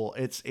really cool.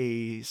 It's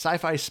a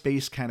sci-fi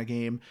space kind of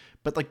game,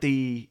 but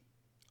the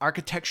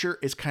architecture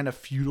is kind of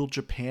feudal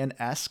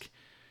Japan-esque.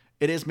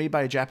 It is made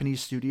by a Japanese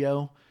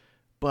studio,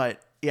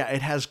 but yeah,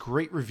 it has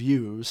great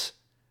reviews.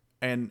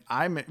 and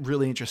I'm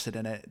really interested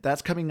in it.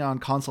 That's coming on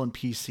console and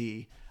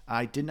PC.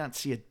 I did not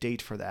see a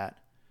date for that.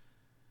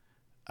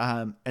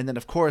 And then,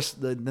 of course,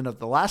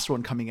 the last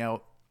one coming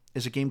out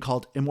is a game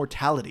called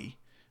Immortality,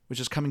 which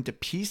is coming to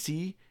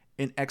PC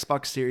and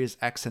Xbox Series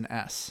X and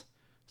S.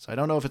 So I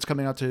don't know if it's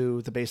coming out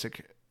to the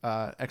basic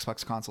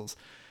Xbox consoles.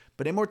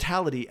 But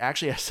Immortality,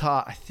 actually,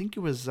 I think it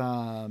was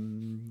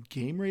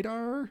Game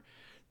Radar.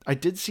 I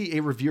did see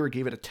a reviewer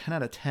gave it a 10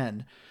 out of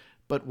 10.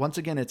 But once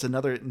again, it's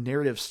another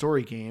narrative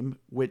story game,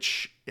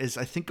 which is,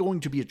 I think,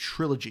 going to be a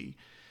trilogy.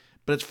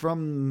 But it's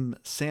from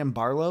Sam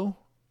Barlow.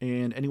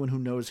 And anyone who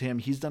knows him,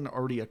 he's done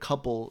already a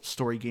couple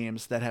story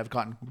games that have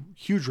gotten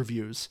huge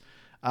reviews.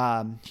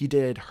 He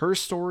did Her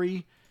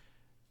Story,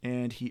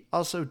 and he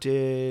also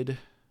did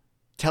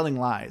Telling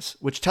Lies,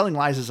 which Telling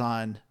Lies is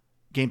on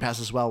Game Pass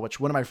as well, which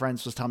one of my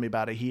friends was telling me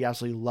about it. He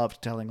absolutely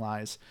loved Telling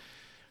Lies.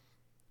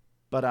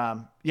 But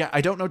yeah,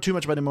 I don't know too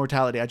much about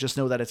Immortality. I just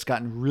know that it's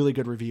gotten really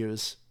good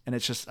reviews, and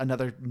it's just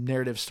another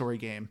narrative story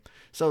game.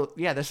 So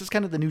yeah, this is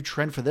kind of the new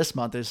trend for this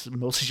month, is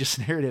mostly just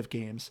narrative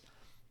games.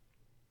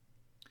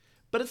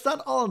 But it's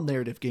not all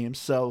narrative games,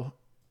 so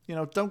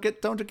don't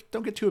get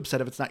too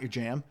upset if it's not your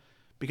jam.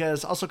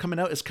 Because also coming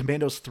out is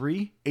Commandos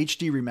 3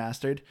 HD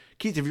remastered.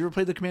 Keith, have you ever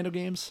played the Commando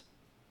games?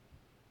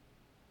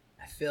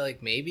 I feel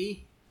like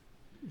maybe.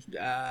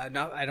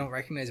 No, I don't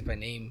recognize it by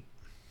name.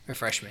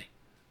 Refresh me.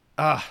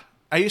 I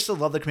used to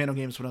love the Commando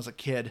games when I was a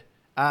kid.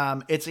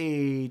 It's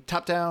a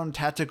top-down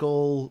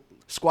tactical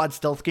squad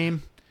stealth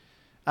game.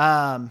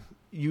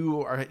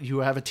 You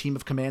have a team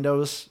of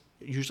commandos.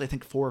 Usually I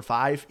think 4 or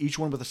 5, each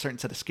one with a certain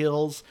set of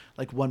skills.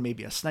 Like one may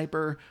be a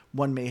sniper,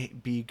 one may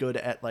be good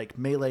at like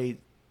melee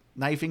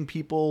knifing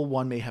people,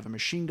 one may have a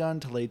machine gun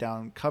to lay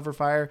down cover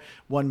fire,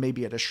 one may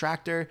be a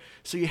distractor.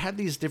 So you have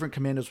these different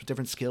commandos with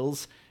different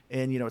skills,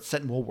 and it's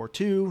set in World War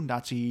II,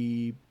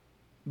 Nazi.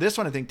 This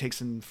one I think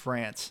takes in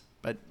France,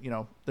 but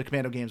the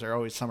Commando games are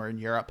always somewhere in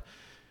Europe.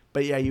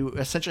 But yeah, you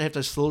essentially have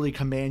to slowly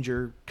command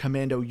your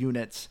commando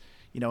units.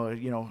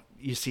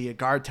 You see a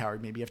guard tower.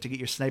 Maybe you have to get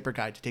your sniper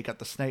guy to take out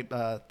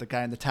the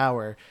guy in the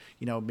tower.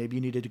 Maybe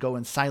you needed to go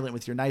in silent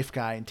with your knife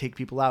guy and take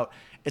people out.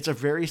 It's a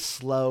very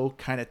slow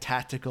kind of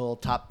tactical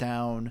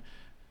top-down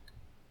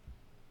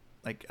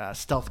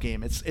stealth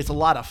game. It's a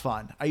lot of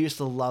fun. I used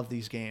to love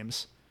these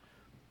games.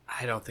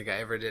 I don't think I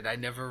ever did. I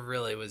never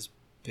really was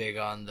big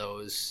on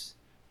those.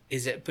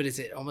 Is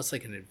it almost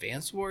like an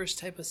Advance Wars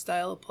type of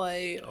style of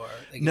play, or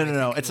like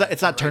no.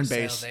 It's not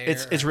turn-based.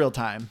 It's real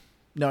time.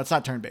 No, it's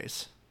not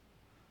turn-based.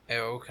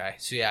 Oh, okay.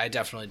 So yeah, I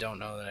definitely don't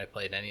know that I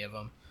played any of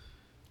them.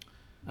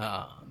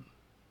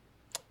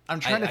 I'm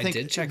trying to think.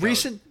 I did check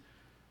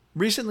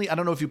Recently, I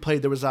don't know if you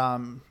played. There was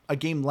a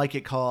game like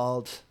it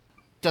called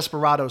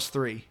Desperados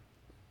 3,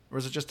 or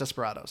was it just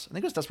Desperados? I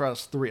think it was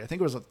Desperados 3. I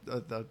think it was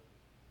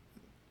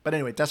But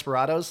anyway,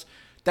 Desperados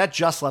that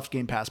just left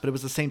Game Pass, but it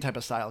was the same type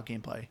of style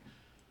gameplay.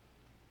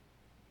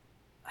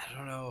 I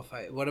don't know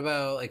if What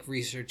about like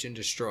Research and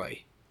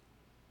Destroy?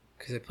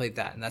 Because I played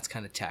that, and that's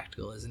kind of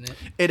tactical, isn't it?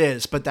 It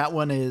is, but that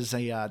one is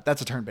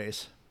that's a turn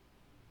base.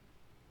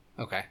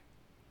 Okay,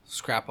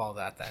 scrap all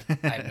that then.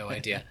 I have no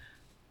idea.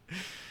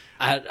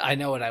 I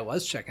know what I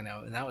was checking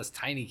out, and that was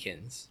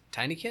Tinykins.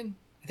 Tinykin?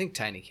 I think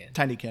Tinykin.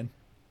 Tinykin.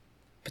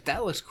 But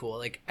that looks cool.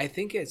 Like I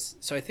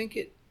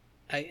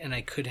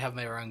could have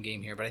my wrong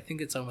game here, but I think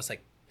it's almost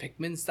like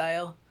Pikmin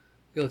style.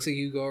 It looks like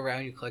you go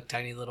around, you collect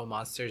tiny little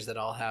monsters that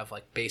all have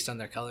like based on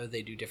their color,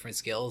 they do different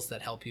skills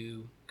that help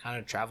you kind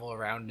of travel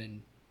around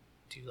and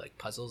do like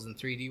puzzles in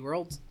 3D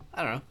worlds.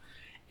 I don't know.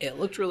 It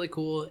looked really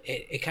cool.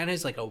 It kind of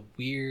is like a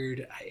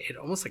weird, it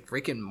almost like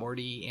Rick and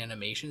Morty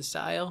animation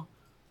style.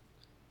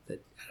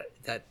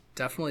 That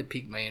definitely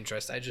piqued my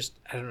interest. I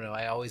don't know.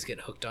 I always get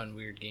hooked on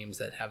weird games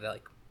that have that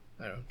like,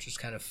 I don't know, just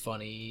kind of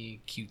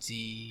funny,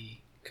 cutesy,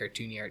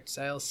 cartoony art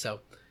style. So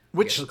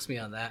which hooks me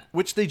on that.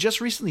 Which they just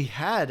recently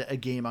had a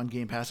game on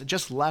Game Pass. It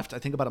just left, I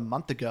think, about a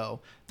month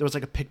ago. There was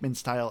like a Pikmin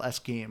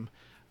style-esque game.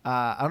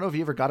 I don't know if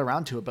you ever got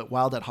around to it, but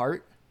Wild at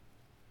Heart.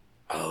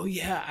 Oh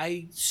yeah,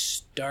 I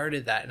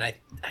started that, and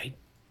I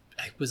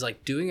was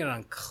like doing it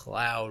on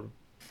cloud.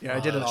 Yeah,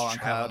 I did it all on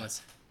cloud,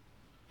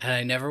 and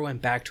I never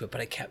went back to it. But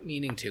I kept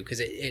meaning to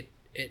because it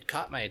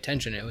caught my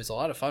attention. It was a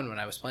lot of fun when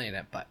I was playing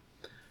it. But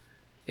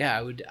yeah,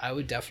 I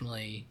would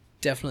definitely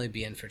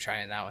be in for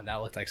trying that one. That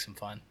looked like some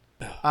fun.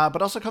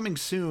 But also coming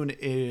soon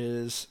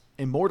is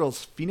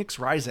Immortals: Phoenix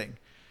Rising.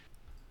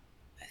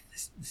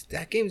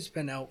 That game's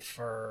been out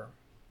for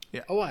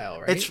a while,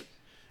 right?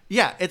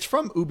 It's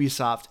from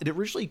Ubisoft. It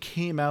originally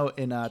came out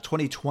in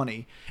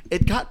 2020.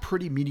 It got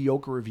pretty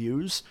mediocre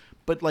reviews,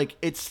 but like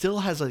it still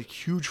has a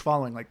huge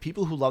following. Like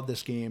people who love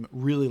this game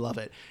really love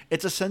it.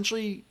 It's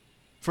essentially,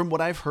 from what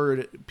I've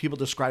heard, people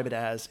describe it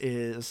as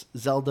is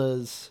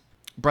Zelda's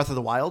Breath of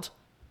the Wild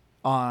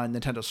on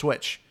Nintendo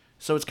Switch.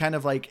 So it's kind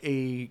of like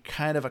a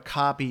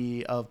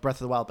copy of Breath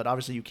of the Wild, but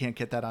obviously you can't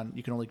get that on.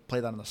 You can only play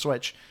that on the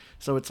Switch.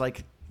 So it's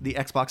like the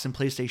Xbox and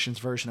PlayStation's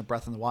version of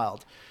Breath of the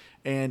Wild.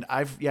 And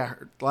a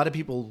lot of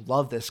people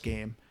love this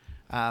game.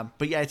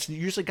 But yeah, it's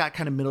usually got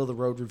kind of middle of the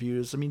road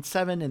reviews. I mean,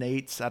 7 and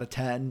 8 out of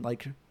 10.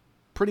 Like,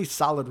 pretty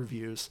solid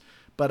reviews.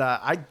 But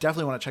I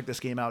definitely want to check this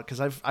game out because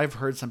I've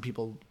heard some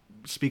people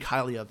speak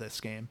highly of this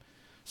game.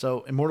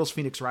 So Immortals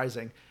Phoenix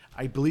Rising,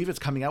 I believe it's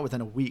coming out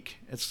within a week.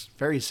 It's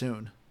very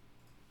soon.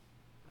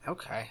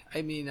 Okay.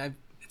 I mean,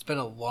 it's been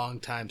a long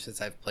time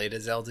since I've played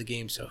a Zelda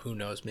game, so who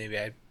knows? Maybe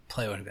I'd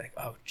play one and be like,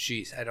 oh,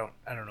 geez, I don't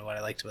know what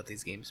I liked about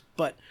these games.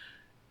 But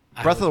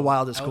Breath of the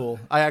Wild is cool.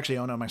 I actually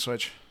own it on my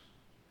Switch.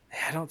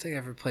 I don't think I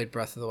ever played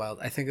Breath of the Wild.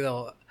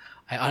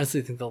 I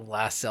honestly think the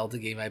last Zelda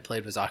game I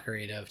played was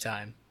Ocarina of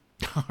Time.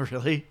 Oh,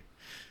 really?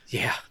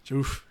 Yeah.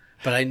 Oof.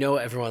 But I know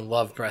everyone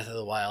loved Breath of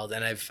the Wild,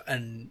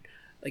 and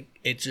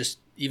it just,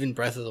 even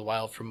Breath of the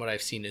Wild, from what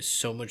I've seen, is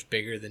so much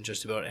bigger than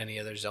just about any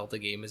other Zelda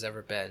game has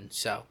ever been.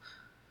 So,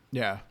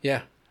 yeah,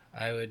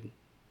 I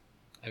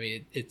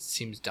mean, it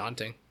seems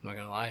daunting. I'm not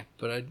gonna lie,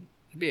 but I'd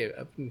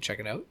check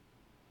it out.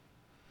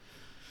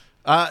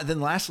 Then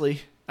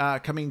lastly,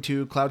 coming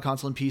to cloud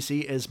console and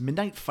PC is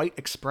Midnight Fight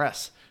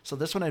Express. So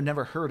this one I've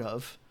never heard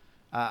of.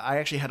 I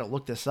actually had to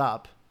look this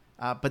up,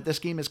 but this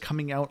game is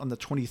coming out on the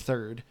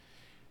 23rd.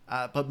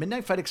 But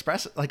Midnight Fight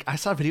Express, I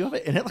saw a video of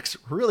it and it looks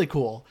really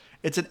cool.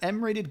 It's an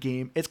M-rated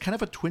game. It's kind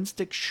of a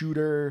twin-stick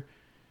shooter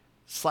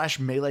 /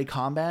 melee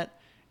combat.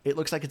 It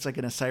looks like it's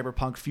in a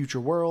cyberpunk future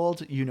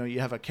world. You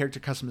have a character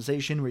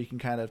customization where you can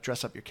kind of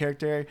dress up your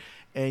character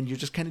and you're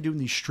just kind of doing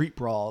these street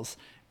brawls.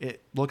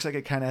 It looks like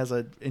it kind of has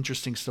an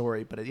interesting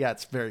story, but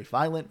it's very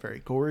violent, very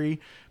gory,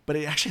 but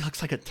it actually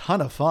looks like a ton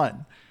of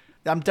fun.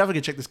 I'm definitely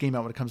going to check this game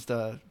out when it comes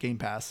to Game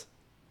Pass.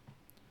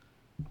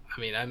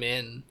 I mean, I'm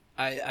in.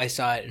 I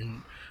saw it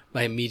and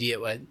my immediate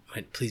went,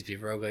 please be a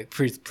roguelike.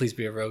 Please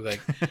be a roguelike.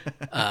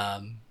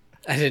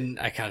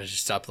 I kind of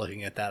just stopped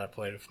looking at that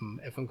point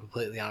if I'm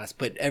completely honest.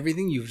 But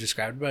everything you've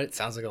described about it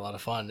sounds like a lot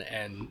of fun,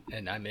 and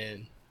I'm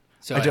in.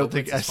 So I don't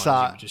think I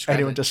saw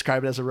anyone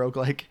describe it as a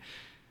roguelike.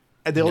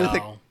 And the only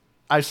thing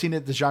I've seen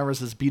the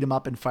genres is beat 'em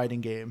up and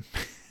fighting game.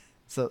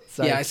 so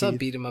yeah, I saw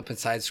beat 'em up and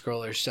side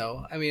scrollers.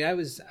 So I mean, I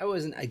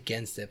wasn't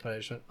against it, but I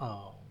just went,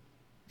 oh,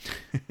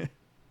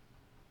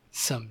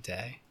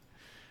 someday.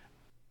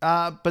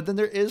 But then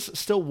there is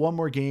still one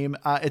more game.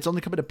 It's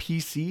only coming to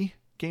PC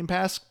Game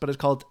Pass, but it's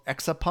called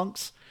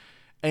Exapunks.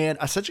 And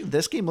essentially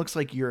this game looks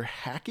like you're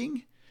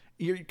hacking.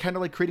 You're kind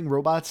of creating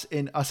robots,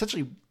 and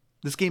essentially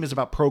this game is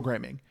about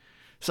programming.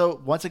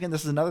 So once again,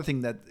 this is another thing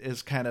that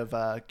is kind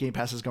of Game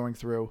Pass is going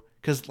through,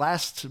 because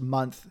last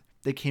month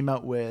they came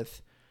out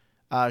with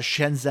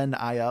Shenzhen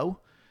IO,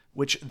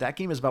 which that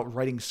game is about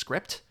writing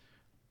script.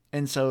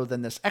 And so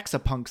then this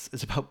Exapunks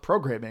is about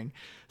programming.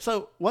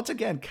 So once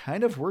again,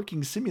 kind of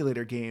working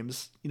simulator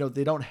games,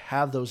 they don't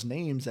have those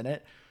names in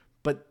it,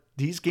 but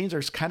these games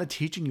are kind of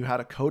teaching you how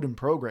to code and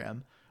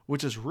program,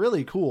 which is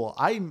really cool.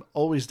 I'm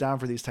always down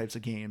for these types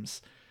of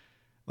games.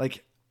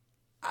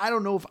 I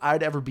don't know if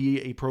I'd ever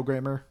be a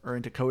programmer or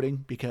into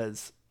coding,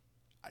 because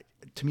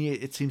to me,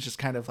 it seems just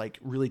kind of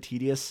really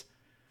tedious.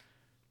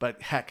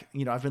 But heck,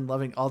 I've been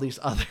loving all these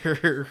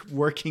other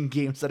working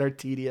games that are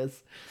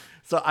tedious.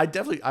 So I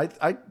kind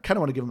of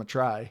want to give them a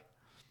try.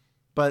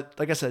 But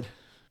like I said,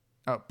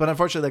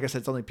 unfortunately, like I said,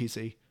 it's only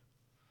PC.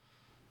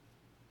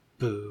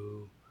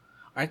 Boo.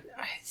 I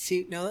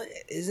see. No,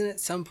 isn't at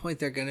some point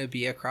there going to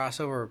be a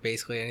crossover where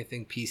basically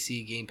anything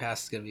PC Game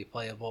Pass is going to be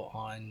playable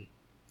on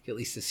at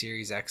least the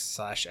Series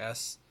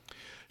X/S?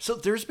 So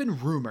there's been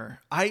rumor,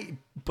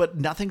 but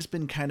nothing's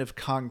been kind of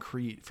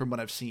concrete from what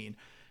I've seen.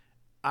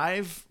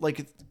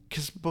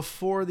 Because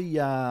before the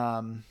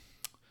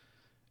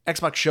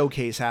Xbox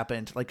showcase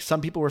happened, some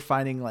people were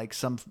finding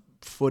some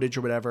footage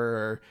or whatever,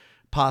 or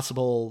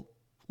possible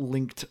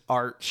linked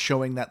art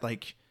showing that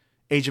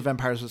Age of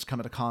Empires was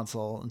coming to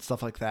console and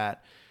stuff like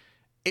that.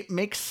 It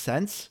makes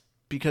sense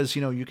because,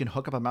 you can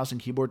hook up a mouse and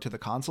keyboard to the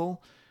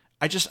console.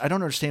 I don't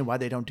understand why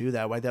they don't do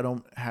that. Why they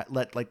don't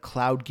let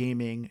cloud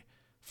gaming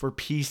for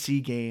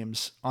PC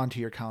games onto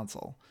your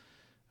console.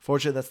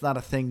 Fortunately, that's not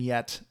a thing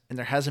yet, and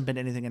there hasn't been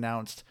anything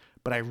announced,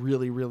 but I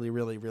really, really,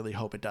 really, really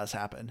hope it does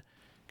happen,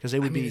 because it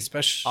would be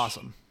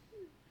awesome.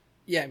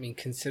 Yeah, I mean,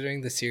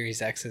 considering the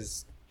Series X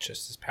is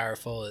just as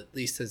powerful, at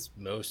least as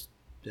most,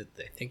 I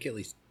think at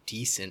least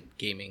decent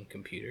gaming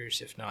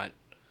computers, if not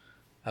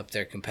up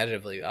there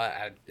competitively.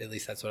 At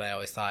least that's what I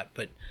always thought.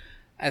 But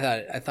I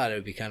thought it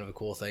would be kind of a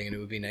cool thing, and it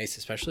would be nice,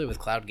 especially with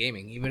cloud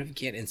gaming. Even if you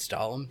can't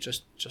install them,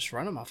 just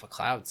run them off a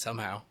cloud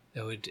somehow.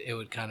 It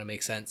would kind of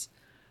make sense.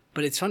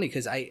 But it's funny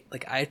because I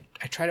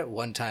tried it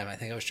one time. I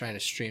think I was trying to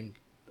stream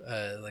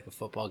a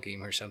football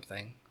game or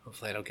something.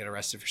 Hopefully I don't get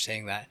arrested for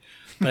saying that.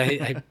 But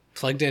I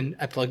plugged in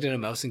a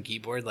mouse and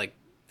keyboard,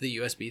 the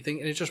USB thing,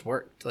 and it just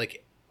worked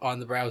on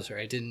the browser.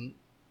 I didn't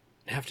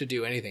have to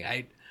do anything.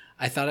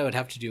 I thought I would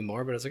have to do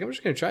more, but I was I'm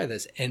just going to try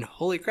this. And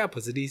holy crap,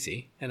 was it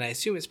easy. And I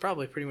assume it's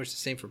probably pretty much the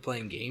same for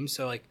playing games.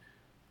 So I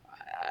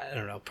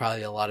don't know,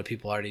 probably a lot of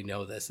people already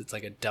know this. It's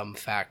a dumb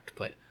fact,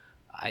 but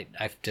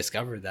I've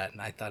discovered that,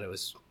 and I thought it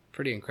was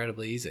pretty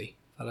incredibly easy.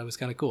 Thought it was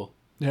kind of cool.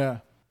 Yeah.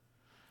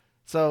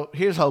 So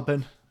here's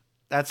hoping.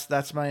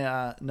 That's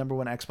my number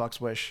one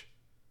Xbox wish,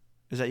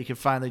 is that you can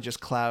finally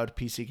just cloud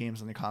PC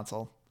games on the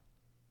console.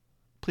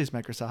 Please,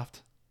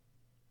 Microsoft.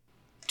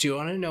 Do you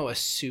want to know a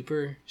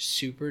super,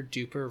 super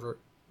duper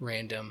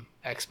random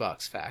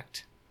Xbox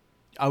fact?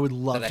 I would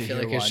love that to I feel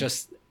hear like one. it's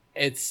just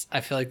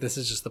I feel like this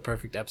is just the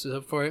perfect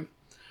episode for it.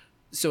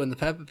 So when the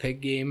Peppa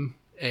Pig game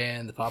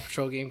and the Paw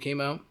Patrol game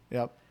came out,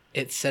 Yep.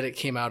 it said it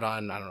came out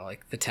on, I don't know,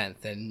 like the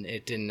 10th, and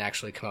it didn't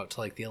actually come out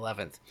till like the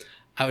 11th.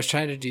 I was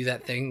trying to do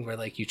that thing where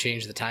like you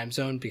change the time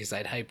zone because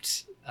I'd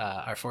hyped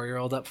our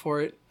 4-year-old up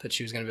for it, that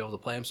she was going to be able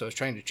to play them. So I was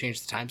trying to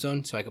change the time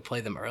zone so I could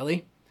play them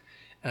early.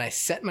 And I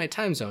set my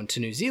time zone to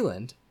New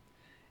Zealand,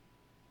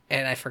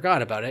 and I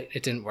forgot about it.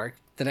 It didn't work.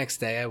 The next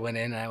day I went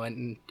in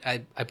and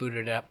I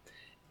booted it up.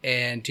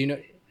 And do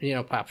you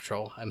know Paw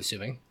Patrol, I'm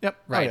assuming? Yep.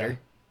 Ryder.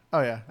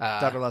 Oh yeah.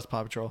 Dr. Les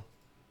Paw Patrol.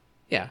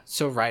 Yeah,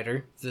 so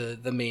Ryder,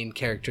 the main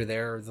character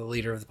there, or the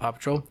leader of the Paw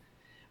Patrol,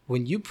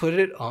 when you put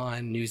it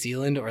on New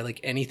Zealand or like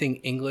anything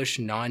English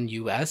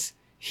non-US,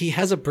 he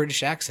has a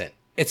British accent.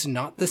 It's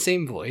not the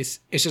same voice.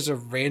 It's just a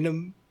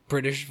random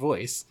British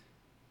voice.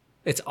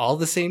 It's all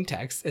the same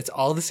text. It's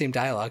all the same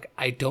dialogue.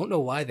 I don't know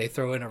why they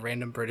throw in a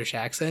random British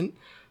accent,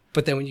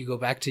 but then when you go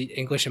back to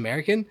English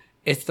American,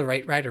 it's the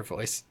right Ryder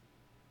voice.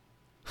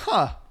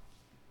 Huh.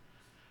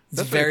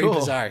 It's very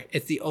bizarre.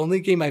 It's the only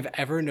game I've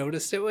ever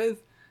noticed it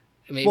with.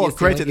 Maybe well,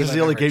 granted, this is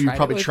the only game you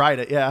probably tried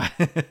it. Yeah.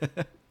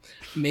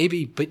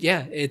 Maybe, but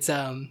yeah, it's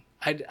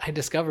I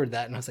discovered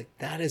that and I was like,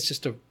 that is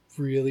just a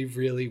really,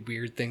 really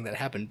weird thing that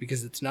happened,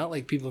 because it's not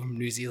like people from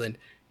New Zealand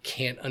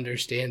can't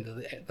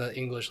understand the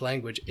English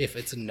language if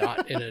it's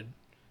not in an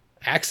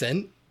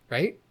accent,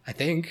 right? I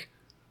think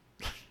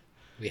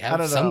we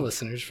have some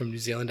listeners from New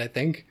Zealand. I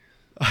think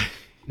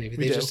maybe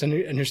they just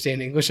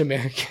understand English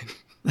American.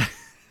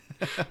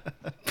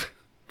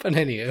 But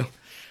anywho,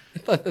 I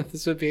thought that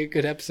this would be a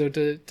good episode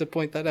to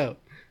point that out.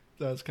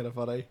 That's kind of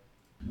funny.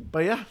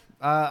 But yeah,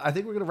 I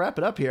think we're going to wrap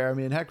it up here. I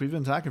mean, heck, we've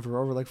been talking for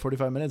over like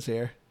 45 minutes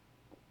here.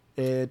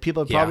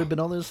 People have probably been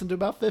only listening to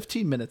about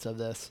 15 minutes of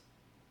this.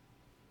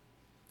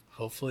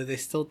 Hopefully they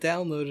still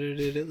downloaded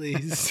it at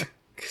least,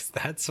 because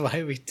that's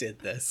why we did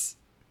this.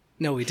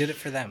 No, we did it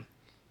for them.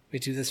 We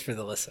do this for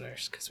the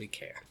listeners because we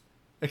care.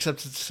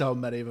 Except so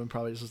many of them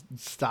probably just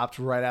stopped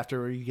right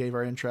after we gave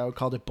our intro,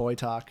 called it Boy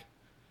Talk.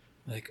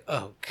 Like,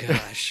 oh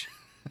gosh.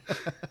 I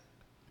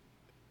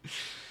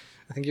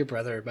think your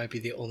brother might be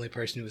the only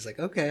person who was like,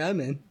 okay, I'm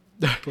in.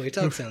 Boy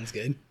Talk sounds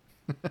good.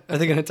 Are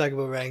they going to talk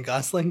about Ryan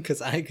Gosling?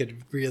 Because I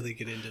could really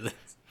get into this.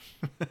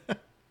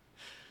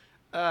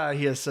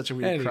 He has such a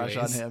weird crush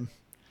on him.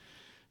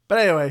 But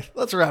anyway,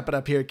 let's wrap it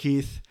up here,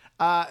 Keith.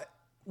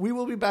 We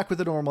will be back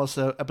with a normal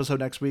episode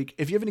next week.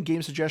 If you have any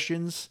game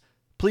suggestions,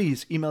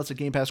 please email us at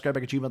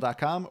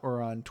gamepassgrabback@gmail.com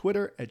or on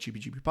Twitter at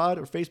GBGBpod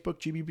or Facebook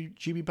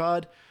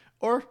GBGBpod,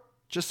 or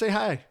just say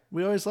hi.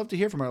 We always love to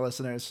hear from our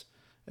listeners.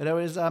 It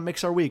always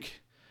makes our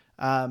week.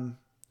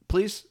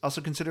 Please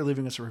also consider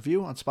leaving us a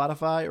review on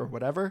Spotify or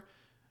whatever.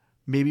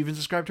 Maybe even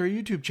subscribe to our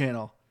YouTube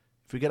channel.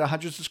 If we get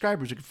 100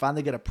 subscribers, we can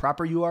finally get a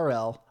proper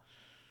URL.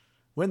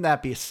 Wouldn't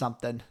that be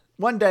something?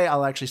 One day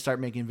I'll actually start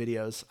making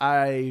videos.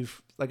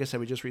 Like I said,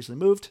 we just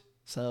recently moved,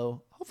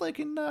 so hopefully I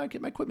can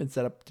get my equipment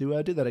set up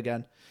to do that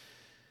again.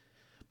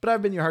 But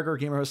I've been your hardcore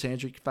gamer host,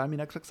 Andrew. You can find me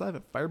next Xbox Live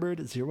at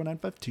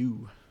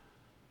Firebird0952.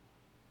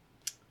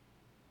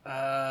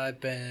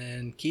 I've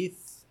been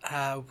Keith.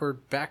 We're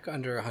back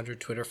under 100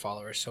 Twitter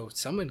followers, so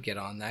someone get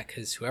on that,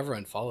 because whoever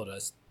unfollowed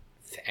us,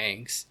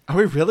 thanks. Are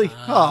we really?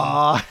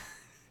 Aww.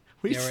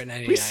 We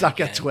suck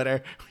again. At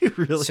Twitter. We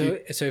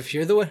really. So if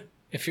you're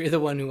the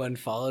one who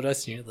unfollowed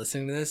us and you're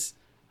listening to this,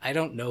 I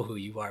don't know who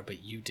you are,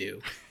 but you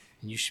do,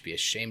 and you should be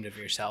ashamed of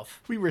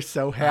yourself. We were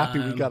so happy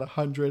we got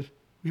 100.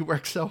 We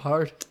worked so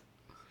hard.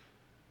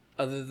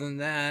 Other than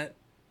that,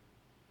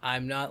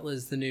 I'm not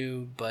Liz the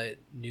Noob, but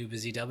Noob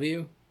is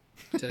EW.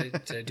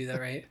 Did I do that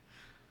right?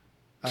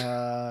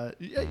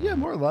 Yeah,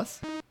 more or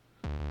less.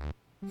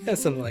 Yeah,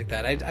 something like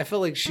that. I feel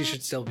like she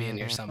should still be in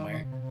here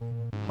somewhere.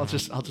 I'll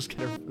just get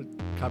her,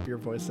 copy your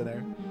voice in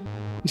there.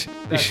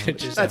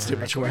 That's too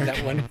much work.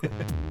 That one.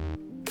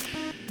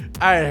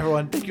 All right,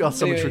 everyone. Thank you all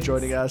so much for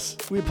joining us.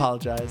 We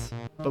apologize,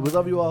 but we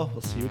love you all.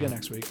 We'll see you again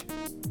next week.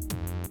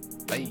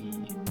 Bye.